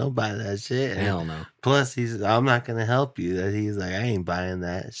no, don't buy that shit. And Hell no. plus, I'm not gonna help you. That he's like, I ain't buying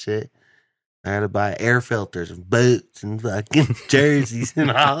that shit. I gotta buy air filters and boots and fucking jerseys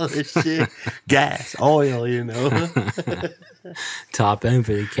and all this shit. Gas, oil, you know. Top end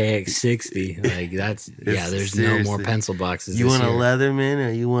for the KX60. Like there's no more Seriously. pencil boxes. You this want a year. Leatherman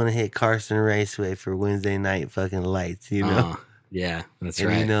or you want to hit Carson Raceway for Wednesday night fucking lights, you know? Yeah, that's and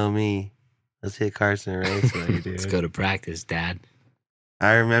right. you know me. Let's hit Carson Raceway, dude. Let's go to practice, Dad.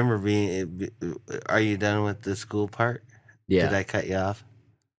 I remember are you done with the school part? Yeah. Did I cut you off?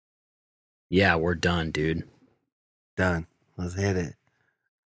 Yeah, we're done, dude. Done. Let's hit it.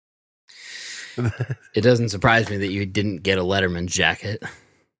 It doesn't surprise me that you didn't get a Letterman jacket.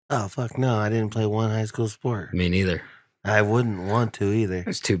 Oh, fuck no. I didn't play one high school sport. Me neither. I wouldn't want to either. I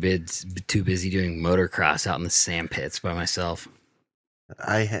was too busy doing motocross out in the sand pits by myself.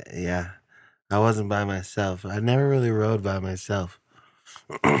 I wasn't by myself. I never really rode by myself.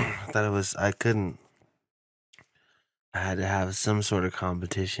 I thought I had to have some sort of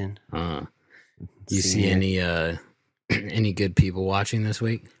competition. You see any good people watching this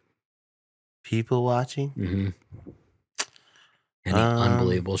week? People watching? Mm-hmm. Any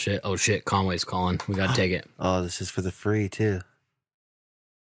unbelievable shit? Oh shit, Conway's calling. We gotta take it. Oh, this is for the free too.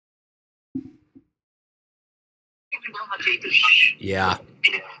 Yeah.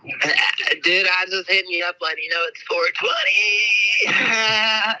 Dude, I just hit me up letting you know it's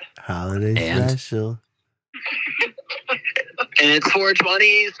 420. Holiday And? special. And it's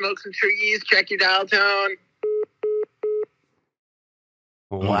 420. Smoke some trees. Check your dial tone.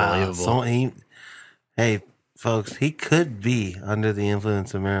 Wow. Unbelievable. Hey, folks, he could be under the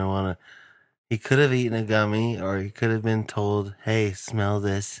influence of marijuana. He could have eaten a gummy, or he could have been told, hey, smell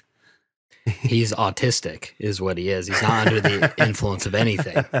this. He's autistic, is what he is. He's not under the influence of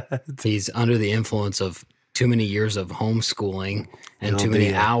anything. He's under the influence of too many years of homeschooling and too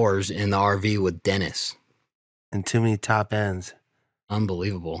many hours in the RV with Dennis. And too many top ends.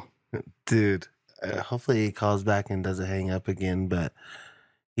 Unbelievable. Dude, hopefully he calls back and doesn't hang up again, but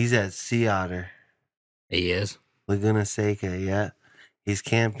he's at Sea Otter. He is. Laguna Seca, yeah. He's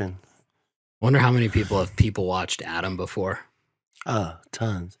camping. Wonder how many people have watched Adam before. Oh,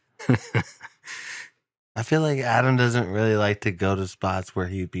 tons. I feel like Adam doesn't really like to go to spots where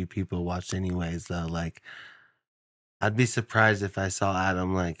he'd be people watched anyways, though. Like, I'd be surprised if I saw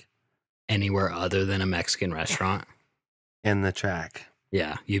Adam, like, Anywhere other than a Mexican restaurant. in the track.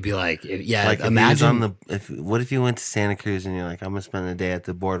 Yeah, you'd be like, yeah. Like, Imagine what if you went to Santa Cruz and you're like, I'm gonna spend the day at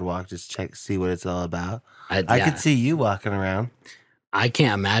the boardwalk, just see what it's all about. I could see you walking around. I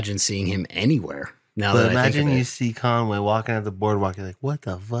can't imagine seeing him anywhere. Now But that I think imagine of you it. see Conway walking at the boardwalk. You're like, what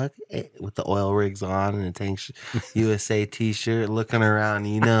the fuck? With the oil rigs on and a Tank USA t-shirt, looking around.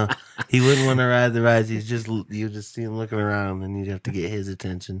 You know, he wouldn't want to ride the rides. You just see him looking around, and you'd have to get his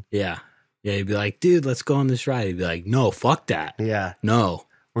attention. Yeah, he'd be like, dude, let's go on this ride. He'd be like, no, fuck that. Yeah, No.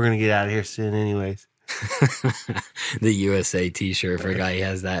 we're gonna get out of here soon, anyways. The USA t-shirt. Forgot he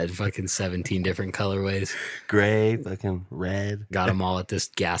has that in fucking 17 different colorways. Gray, fucking red. Got them all at this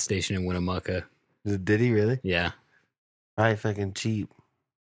gas station in Winnemucca. Did he really? Yeah. Probably fucking cheap.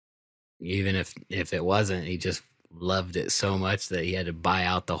 Even if it wasn't, he just loved it so much that he had to buy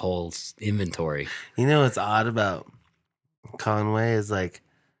out the whole inventory. You know what's odd about Conway is like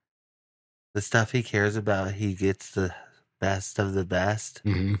the stuff he cares about. He gets the best of the best.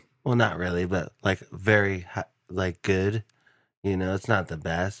 Mm-hmm. Well, not really, but like very like good. You know, it's not the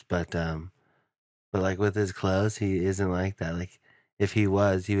best, but like with his clothes, he isn't like that. Like if he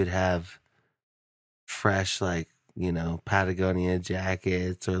was, he would have fresh, like, you know, Patagonia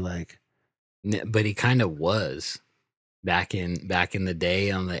jackets or like. But he kind of was back in the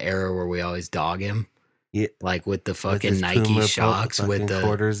day on the era where we always dog him. Yeah, like with the with fucking his Nike Puma shocks with fucking the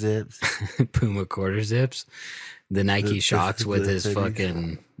quarter zips. Puma quarter zips, the Nike shocks with the his hoodies.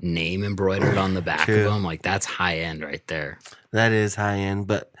 fucking name embroidered on the back True. of them. Like that's high end right there. That is high end,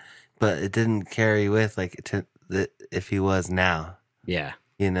 but it didn't carry with like if he was now. Yeah.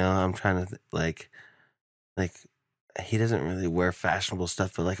 You know, I'm trying to like he doesn't really wear fashionable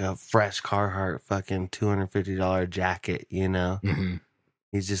stuff, but like a fresh Carhartt fucking $250 jacket, you know? Mm-hmm.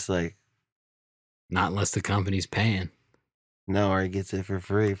 He's just like, not unless the company's paying. no, or he gets it for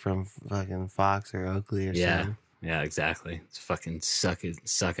free from fucking Fox or Oakley or something. Yeah, exactly. It's fucking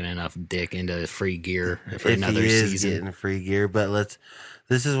sucking enough dick into free gear for If another he is season. getting free gear, but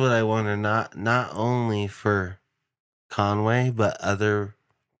this is what I wonder, not only for Conway, but other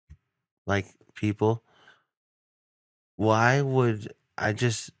like people. Why would I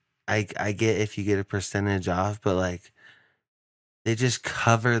get if you get a percentage off, but like they just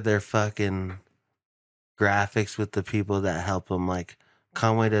cover their fucking graphics with the people that help him. Like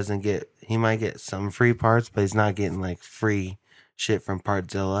Conway doesn't get, he might get some free parts, but he's not getting like free shit from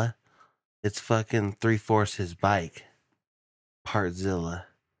Partzilla. It's fucking 3/4 his bike. Partzilla.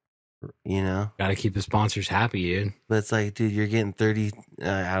 You know? Gotta keep the sponsors happy, dude. But it's like, dude, you're getting 30,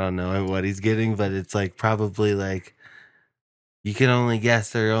 I don't know what he's getting, but it's like probably like, you can only guess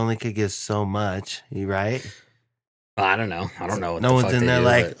they only could give so much, right? I don't know. I don't know what No the one's fuck in they there do,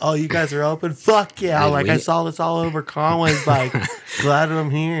 like, but- oh, you guys are open? Fuck yeah. Dude, Like, we- I saw this all over Conway's bike. Glad I'm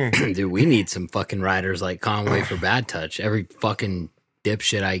here. Dude, we need some fucking riders like Conway for Bad Touch. Every fucking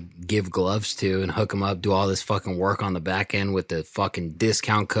dipshit I give gloves to and hook them up, do all this fucking work on the back end with the fucking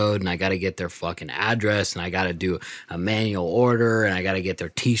discount code, and I got to get their fucking address, and I got to do a manual order, and I got to get their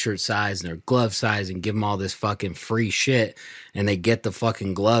t-shirt size and their glove size and give them all this fucking free shit, and they get the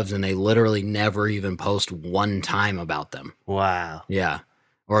fucking gloves, and they literally never even post one time about them. Wow. Yeah.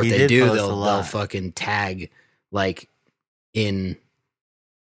 Or if He they did do, post a they'll lot. fucking tag like in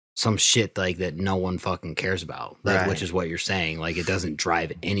some shit like that no one fucking cares about, like, Right. which is what you're saying. Like, it doesn't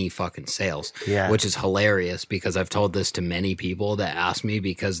drive any fucking sales, Yeah. which is hilarious because I've told this to many people that ask me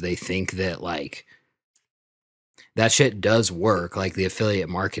because they think that like that shit does work, like the affiliate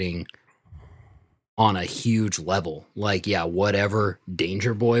marketing on a huge level. Like, yeah, whatever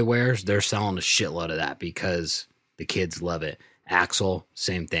Danger Boy wears, they're selling a shitload of that because the kids love it. Axel,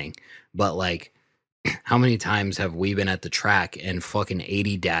 same thing. But like, how many times have we been at the track and fucking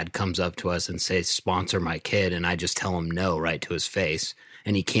 80 dad comes up to us and says, sponsor my kid, and I just tell him no right to his face,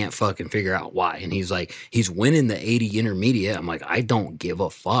 and he can't fucking figure out why. And he's like, he's winning the 80 intermediate. I'm like, I don't give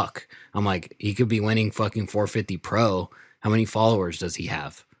a fuck. I'm like, he could be winning fucking 450 pro. How many followers does he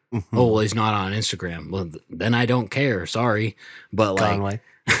have? Oh, well, he's not on Instagram. Well, then I don't care. Sorry. But like, Conway.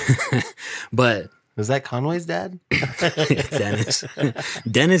 but Was that Conway's dad? Dennis.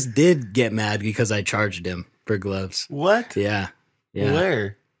 Dennis did get mad because I charged him for gloves. What? Yeah. Yeah.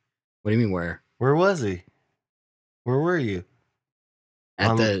 Where? What do you mean where? Where was he? Where were you?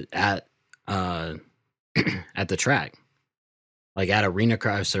 At at the track. Like at Arena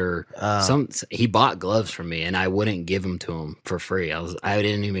Cross or he bought gloves from me and I wouldn't give them to him for free. I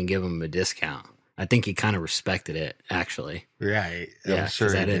didn't even give him a discount. I think he kind of respected it, actually. Right. Yeah, I'm sure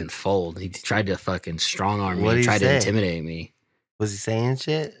because I he didn't did. fold. He tried to fucking strong arm me. What'd He he tried to say? intimidate me. Was he saying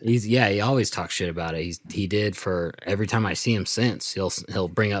shit? He always talks shit about it. He did for every time I see him since. He'll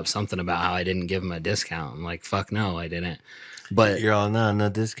bring up something about how I didn't give him a discount. I'm like, fuck no, I didn't. But You're all, no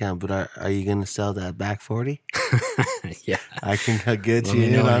discount, but are you going to sell that back 40? yeah, I can get let you me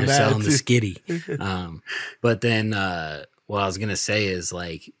in know when on you're that. selling the too. skitty. But then what I was gonna say is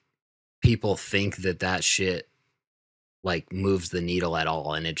like people think that shit like moves the needle at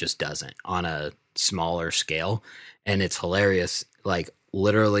all, and it just doesn't on a smaller scale. And it's hilarious. Like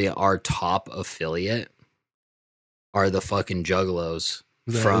literally, our top affiliate are the fucking Juggalos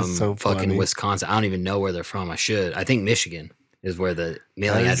That is from so fucking funny. Wisconsin. I don't even know where they're from. I should. I think Michigan is where the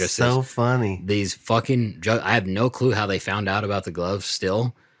mailing That address is so is. funny. These fucking I have no clue how they found out about the gloves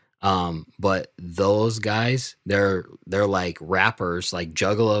still. But those guys, they're like rappers, like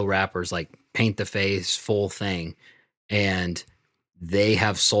Juggalo rappers, like paint the face, full thing. And they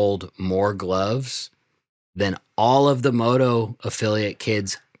have sold more gloves than all of the Moto affiliate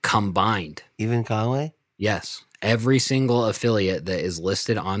kids combined. Even Conway? Yes. Every single affiliate that is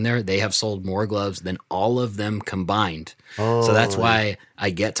listed on there, they have sold more gloves than all of them combined. Oh, So that's why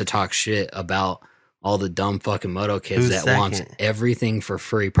I get to talk shit about all the dumb fucking moto kids Who's that wants second? everything for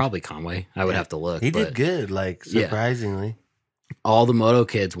free. Probably Conway. I would have to look. he but did good, like Yeah. surprisingly. all the moto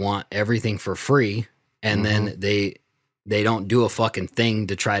kids want everything for free, and then they don't do a fucking thing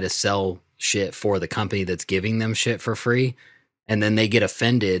to try to sell shit for the company that's giving them shit for free, and then they get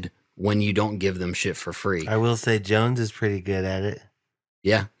offended when you don't give them shit for free. I will say Jones is pretty good at it.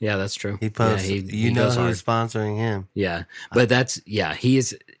 Yeah, that's true. He posts, Yeah, you know goes hard. who's sponsoring him. Yeah, but he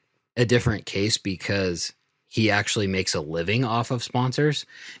is a different case because he actually makes a living off of sponsors.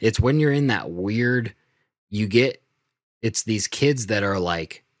 It's when you're in that weird, it's these kids that are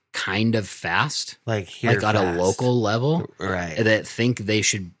like kind of fast, Like here like at a fast. local level, Right. that think they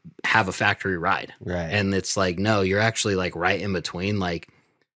should have a factory ride. Right. And it's like, no, you're actually like right in between. Like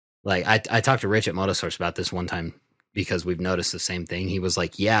I talked to Rich at Motosource about this one time because we've noticed the same thing. He was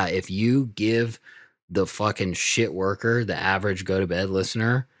like, yeah, if you give the fucking shit worker, the average go to bed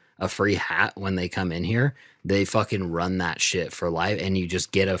listener, a free hat when they come in here, they fucking run that shit for life, and you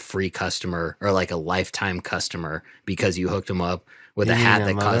just get a free customer or like a lifetime customer because you hooked them up with You a mean hat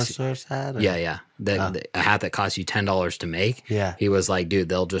that costs Motosource hat? Or? yeah, a hat that costs you $10 to make. Yeah. He was like, dude,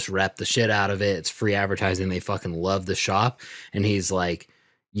 they'll just rep the shit out of it. It's free advertising. They fucking love the shop. And he's like,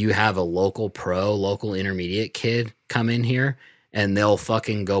 you have a local intermediate kid come in here and they'll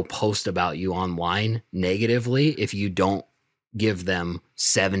fucking go post about you online negatively if you don't give them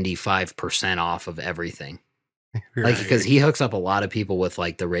 75% off of everything. Like, because he hooks up a lot of people with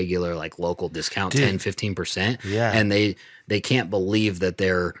like the regular like local discount, Dude. 10-15%. Yeah. And they can't believe that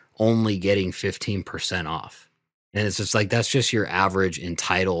they're only getting 15% off. And it's just like, that's just your average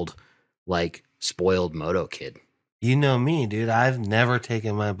entitled, like spoiled moto kid. You know me, dude. I've never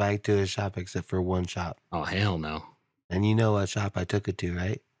taken my bike to a shop except for one shop. Oh, hell no. And you know what shop I took it to,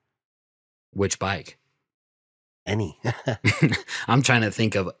 right? Which bike? Any. I'm trying to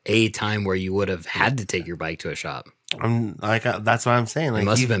think of a time where you would have had to take your bike to a shop. I'm like, that's what I'm saying. Like, It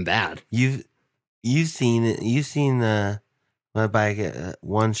must have been bad. You've seen it. You've seen my bike at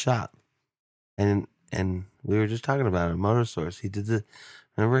one shop, and we were just talking about it. Motosource.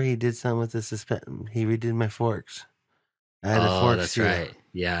 Remember he did something with the suspension. He redid my forks. I had a fork that's seal. right.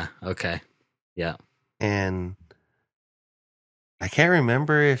 Yeah. Okay. Yeah. And I can't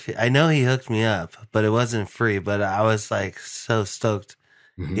remember I know he hooked me up, but it wasn't free. But I was like so stoked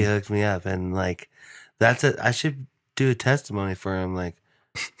Mhm. he hooked me up, and like I should do a testimony for him. Like,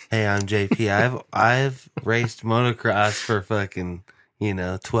 hey, I'm JP. I've raced motocross for fucking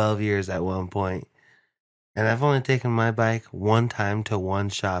 12 years at one point, and I've only taken my bike one time to one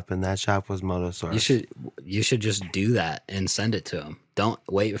shop, and that shop was Motosource. You should just do that and send it to him. Don't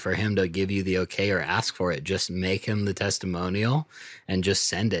wait for him to give you the okay or ask for it. Just make him the testimonial and just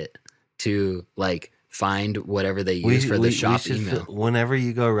send it to like find whatever they use for the shop email. Whenever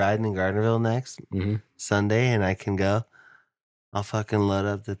you go riding in Gardnerville next Mhm. Sunday, and I can go, I'll fucking load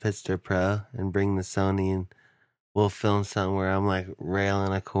up the Pitster Pro and bring the Sony, and we'll film something where I'm like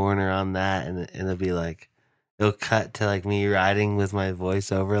railing a corner on that, and it'll be like, it'll cut to like me riding with my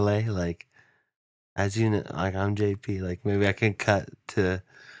voice overlay, like, as you know, like I'm JP. Like maybe I can cut to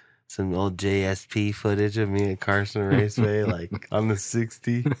some old JSP footage of me at Carson Raceway, like on the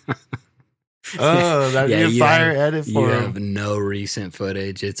 60. Oh, that'd be a fire edit for You him. have no recent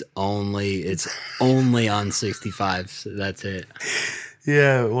footage. It's only on 65. So that's it.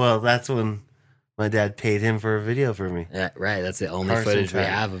 Yeah, well, that's when my dad paid him for a video for me. Yeah, right. That's the only Carson footage we time.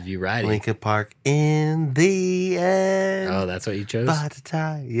 have of you riding. Lincoln Park in the end. Oh, that's what you chose?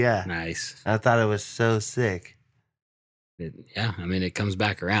 Yeah. Nice. I thought it was so sick. Yeah, I mean, it comes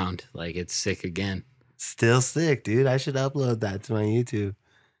back around. Like, it's sick again. Still sick, dude. I should upload that to my YouTube.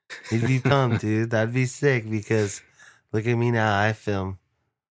 You'd be pumped, dude. That'd be sick because look at me now. I film.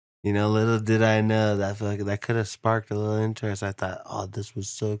 Little did I know that could have sparked a little interest. I thought, oh, this was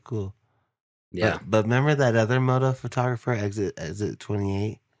so cool. Yeah. But remember that other moto photographer, Exit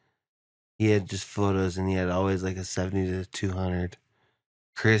 28? He had just photos, and he had always like a 70 to 200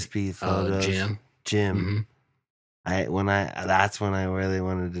 crispy photos. Jim. Jim. Mhm. That's when I really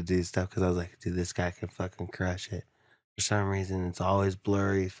wanted to do stuff, because I was like, dude, this guy can fucking crush it. For some reason, it's always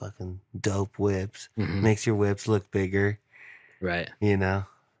blurry, fucking dope whips. Mhm. Makes your whips look bigger, Right.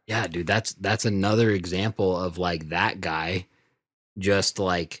 Yeah, dude, that's another example of like that guy just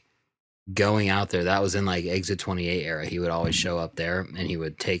like going out there. That was in like Exit 28 era. He would always show up there and he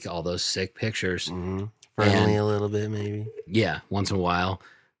would take all those sick pictures. Mm-hmm. Friendly And- a little bit, maybe. Yeah, once in a while.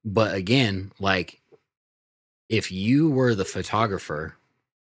 But again, like if you were the photographer,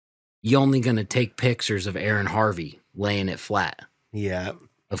 you only going to take pictures of Aaron Harvey laying it flat, Yeah.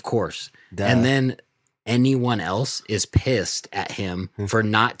 of course. Duh. And then anyone else is pissed at him for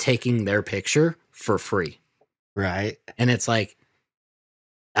not taking their picture for free. Right. And it's like,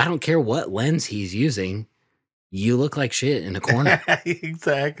 I don't care what lens he's using. You look like shit in a corner.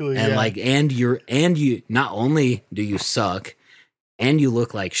 Exactly. And yeah. like, and you not only do you suck and you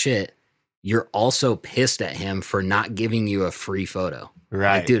look like shit, you're also pissed at him for not giving you a free photo.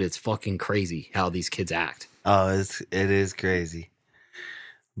 right. Like, dude, it's fucking crazy how these kids act. Oh, it is crazy.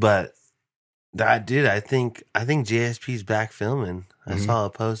 But that dude, I think JSP's back filming. I Mhm. saw a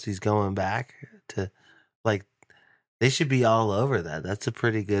post he's going back to, like, they should be all over that. That's a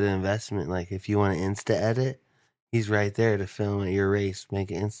pretty good investment. Like, if you want to insta edit, he's right there to film at your race,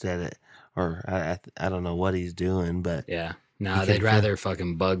 make an insta edit. Or I don't know what he's doing, but Yeah. No, You they'd can rather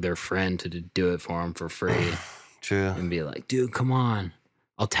fucking bug their friend to do it for him for free true. and be like, dude, come on.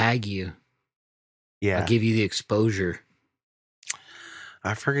 I'll tag you. Yeah. I'll give you the exposure.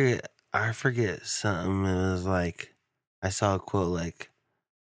 I forget something. It was like, I saw a quote like,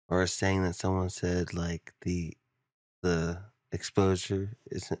 or a saying that someone said like the exposure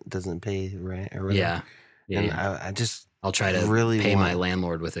doesn't pay rent or whatever. Yeah. And Yeah. I just I'll try to really pay my want-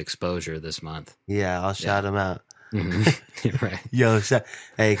 landlord with exposure this month. Yeah, I'll shout him out. Right. Yo,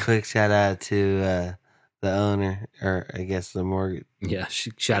 hey, quick shout out to the owner, or I guess the mortgage. Yeah.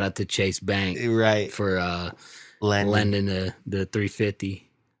 Shout out to Chase Bank Right. for Lending. lending the $350.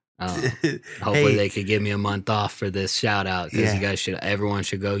 Hopefully Hey. they could give me a month off for this shout out because Yeah. everyone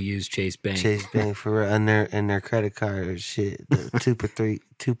should go use Chase Bank. Chase Bank for real. And their credit card shit, the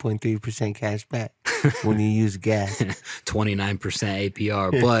 2.3% cash back when you use gas. 29%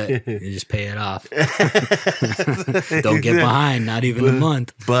 APR, but you just pay it off. Don't get behind, not even a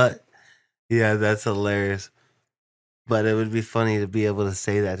month. But yeah, that's hilarious. But it would be funny to be able to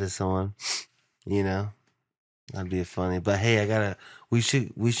say that to someone, you know. That'd be funny. But hey, we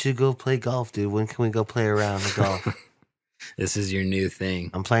should go play golf, dude. When can we go play around the golf? This is your new thing.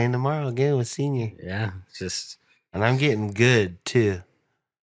 I'm playing tomorrow again with Senior. Yeah, it's just And I'm getting good too.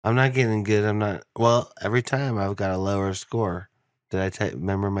 I'm not getting good. Well, every time I've got a lower score. Did I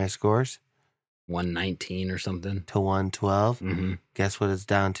remember my scores? 119 or something. To 112. Mm-hmm. Guess what it's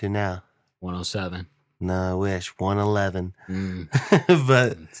down to now? 107. No, I wish 111. Mm,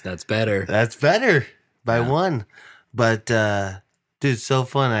 But that's better. that's better by Yeah. one. But dude, so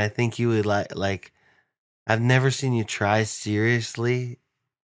fun. I think you would like. I've never seen you try seriously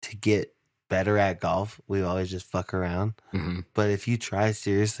to get better at golf. We always just fuck around. Mm-hmm. But if you try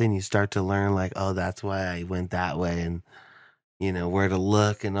seriously and you start to learn, like, oh, that's why I went that way, and you know where to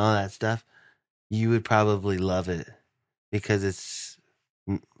look and all that stuff, you would probably love it because it's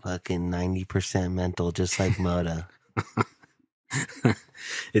fucking 90% mental, just like Moto.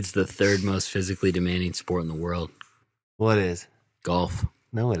 It's the third most physically demanding sport in the world. What is? Golf.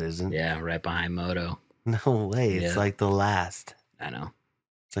 No, it isn't. Yeah, right behind moto. No way. It's Yeah. like the last. I know.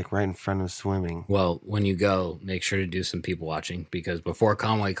 It's like right in front of swimming. Well, when you go, make sure to do some people watching because before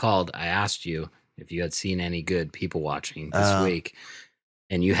Conway called, I asked you if you had seen any good people watching this week,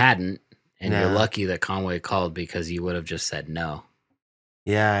 and you hadn't. And you're No. lucky that Conway called because you would have just said no.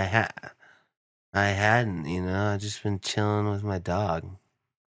 Yeah, I hadn't. You know, I just been chilling with my dog.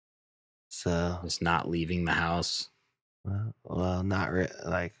 So, Just not leaving the house. well, not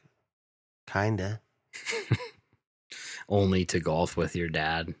like, kinda. Only to golf with your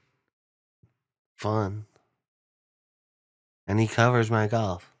dad. Fun. And he covers my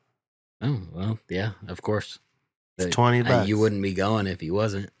golf. Oh, well, yeah, of course. It's $20. You wouldn't be going if he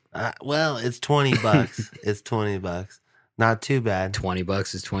wasn't. Well, it's $20. It's $20. Not too bad.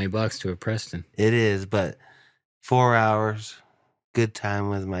 $20 is $20 to a Preston. It is, but 4 hours, good time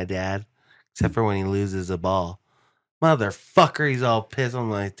with my dad, except for when he loses a ball. Motherfucker, he's all pissed. I'm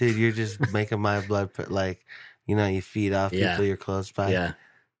like, dude, you're just making my blood, like, you know, you feed off Yeah. people you're close by. Yeah.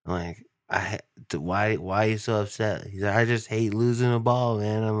 I'm like, why are you so upset? He's like, I just hate losing a ball,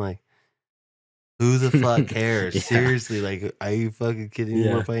 man. I'm like, who the fuck cares? Yeah. Seriously, like, are you fucking kidding me?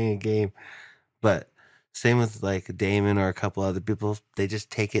 Yeah. We're playing a game. But same with like Damon or a couple other people. They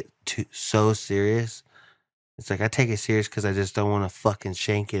just take it so serious. It's like I take it serious because I just don't want to fucking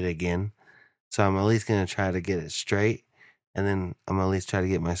shank it again. So I'm at least gonna try to get it straight, and then I'm at least try to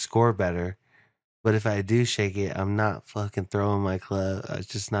get my score better. But if I do shake it, I'm not fucking throwing my club. It's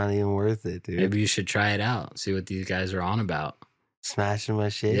just not even worth it, dude. Maybe you should try it out. See what these guys are on about. Smashing my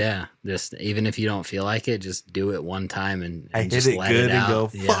shit. Yeah. Just even if you don't feel like it, just do it one time and I hit just it let good it and out. go,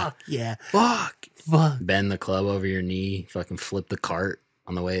 Yeah. fuck yeah, fuck. Bend the club over your knee. Fucking flip the cart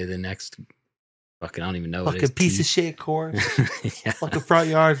on the way to the next. Fucking, I don't even know what it Fucking is. piece of shit, Corey. Yeah. Fucking front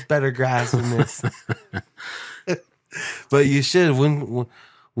yard's better grass than this. But you should. When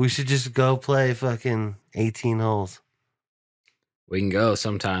we should just go play fucking 18 holes. We can go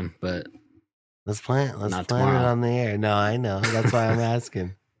sometime, but Let's plan it. Let's Not plan tomorrow. it on the air. No, I know. That's why I'm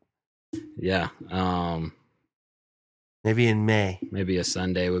asking. yeah. Maybe in May. Maybe a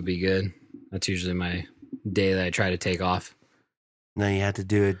Sunday would be good. That's usually my day that I try to take off. No, you have to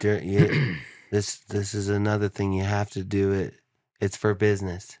do it during. This is another thing. You have to do it. It's for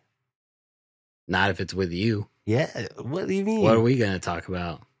business. Not if it's with you. Yeah. What do you mean? What are we going to talk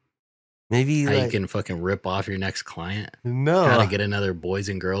about? Maybe How you like can fucking rip off your next client? no. How to get another Boys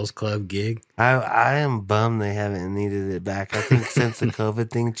and Girls Club gig? I am bummed they haven't needed it back. I think since the COVID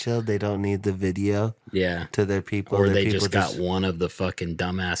thing chilled, they don't need the video Yeah. to their people. Or Their they people just got one of the fucking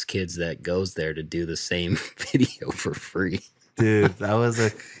dumbass kids that goes there to do the same video for free dude. That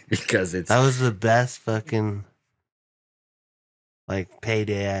was because it's that was the best fucking like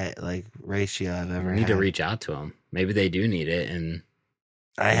payday ratio I've ever you need had. to reach out to them. Maybe they do need it, and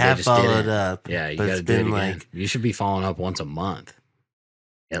I they have just followed didn't. up. yeah, you but got to it's do it been again. like You should be following up once a month,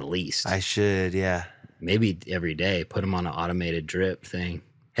 at least. I should. Yeah. Maybe every day. Put them on an automated drip thing.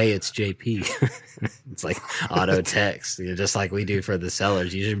 hey, it's JP. It's like auto text, just like we do for the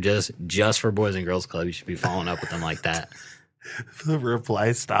sellers. You should just for Boys and Girls Club, you should be following up with them like that. The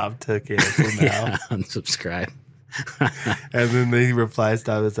reply stop took it. So now. Yeah, unsubscribe. And then the reply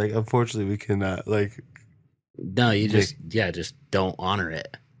stop is like, unfortunately, we cannot. Like, No, you just don't honor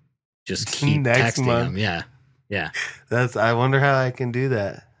it. Just keep Next texting month. them. Yeah, yeah. I wonder how I can do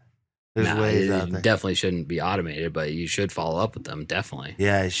that. There's Nah, ways it out there. definitely shouldn't be automated, but you should follow up with them. Definitely,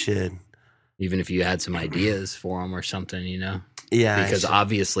 Yeah, I should. even if you had some ideas for them or something, Yeah, because I should.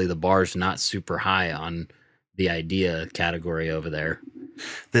 obviously the bar's not super high on the idea category over there.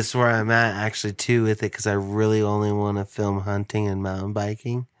 This is where I'm at actually too with it because I really only want to film hunting and mountain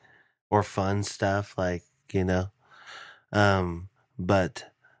biking or fun stuff like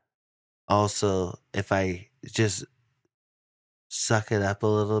but also if I just suck it up a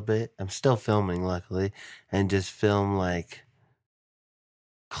little bit, I'm still filming luckily, and just film like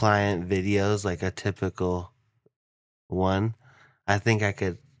client videos like a typical one. I think I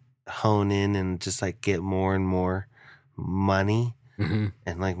could hone in and just like get more and more money Mm-hmm.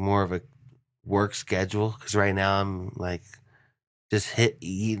 and like more of a work schedule because right now I'm like just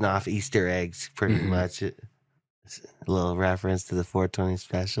eating off Easter eggs pretty Mhm. much. It's a little reference to the 420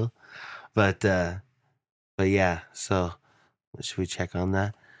 special, but yeah. So should we check on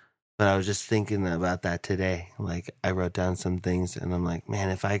that? But I was just thinking about that today. Like I wrote down some things and I'm like, man,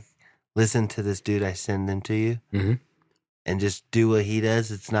 if I listen to this dude I send him to you Mhm. and just do what he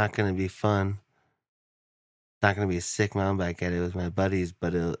does, it's not going to be fun. Not going to be a sick mountain bike at it with my buddies,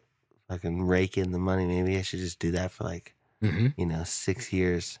 but it'll fucking rake in the money. Maybe I should just do that for like, Mm-hmm. 6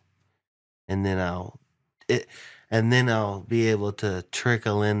 years. And then I'll be able to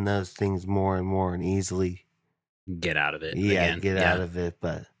trickle in those things more and more and easily. Get out of it. Yeah, again. get out of it.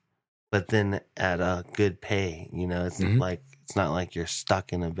 But then at a good pay, it's Mhm. it's not like you're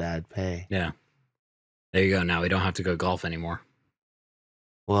stuck in a bad pay. Yeah. There you go. Now we don't have to go golf anymore.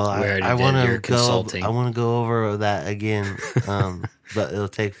 Well, We already I did want your to consulting. I want to go over that again, but it'll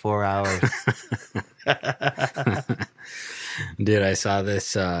take 4 hours. Dude, I saw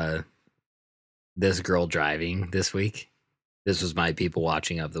this this girl driving this week. This was my people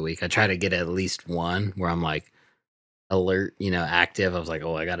watching of the week. I try to get at least one where I'm like alert, active. I was like,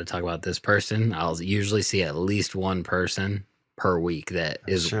 oh, I got to talk about this person. I'll usually see at least one person per week that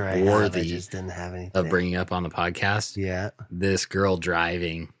is Sure, I worthy just didn't have anything. of bringing up on the podcast. Yeah. This girl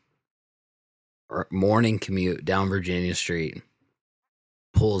driving morning commute down Virginia Street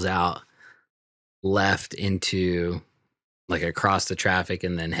pulls out left into like across the traffic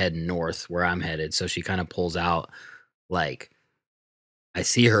and then heading north where I'm headed. So she kind of pulls out, like I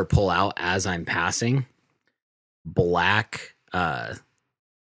see her pull out as I'm passing. Black,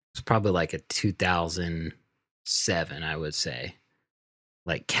 it's probably like a 2007, I would say,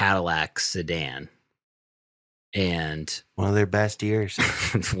 like Cadillac sedan. And One of their best years.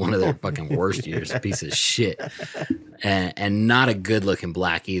 it's one of their fucking worst years, a piece of shit. And not a good looking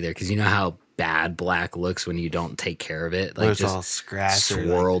black either, because you know how bad black looks when you don't take care of it, Like like it's just all scratched.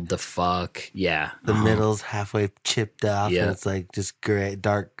 swirled the fuck. Yeah, The middle's halfway chipped off, Yeah. and it's like just gray,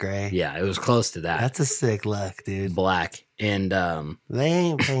 dark gray. Yeah, it was close to that. That's a sick look, dude. Black. And They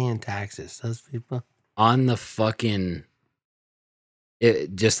ain't paying taxes, those people. on the fucking,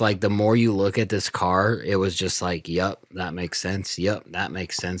 it just like the more you look at this car, it was just like, yep, that makes sense. Yep, that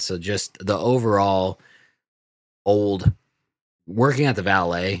makes sense. So just the overall old, working at the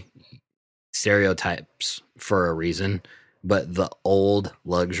valet, stereotypes for a reason, but the old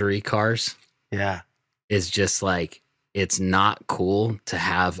luxury cars Yeah. is just like, it's not cool to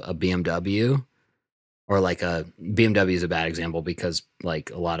have a BMW, or like a BMW is a bad example because like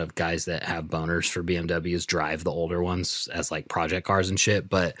a lot of guys that have boners for BMWs drive the older ones as like project cars and shit.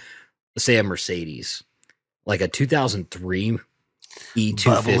 But say a Mercedes, like a 2003 Bubbly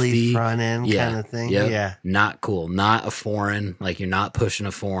E250, front end Yeah. kind of thing. Yep. Yeah. not cool, not a foreign. Like you're not pushing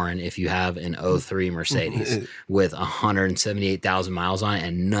a foreign if you have an 03 Mercedes with 178,000 miles on it,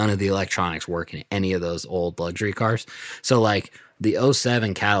 and none of the electronics work in any of those old luxury cars. So like the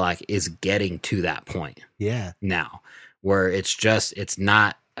 07 Cadillac is getting to that point Yeah. now where it's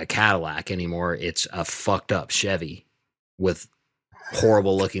not a Cadillac anymore. It's a fucked up Chevy with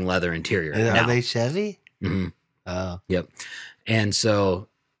horrible looking leather interior. Are now. they Chevy? Mhm. Oh. Yep. And so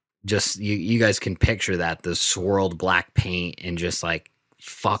just you guys can picture that, the swirled black paint and just like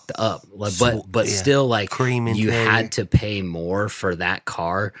fucked up. But Yeah. still like Cream you interior. had to pay more for that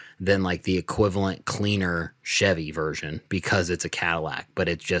car than like the equivalent cleaner Chevy version because it's a Cadillac, but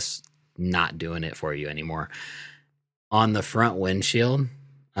it's just not doing it for you anymore. On the front windshield,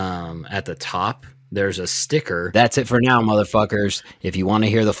 at the top, there's a sticker. That's it for now, motherfuckers. If you want to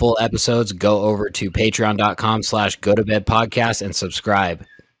hear the full episodes, go over to patreon.com/gotobedpodcast and subscribe.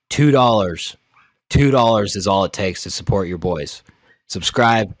 $2. $2 is all it takes to support your boys.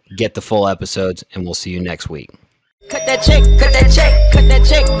 Subscribe, get the full episodes, and we'll see you next week. Cut that check, cut that check, cut that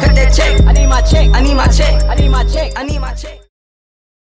check, cut that check. I need my check, I need my check, I need my check, I need my check.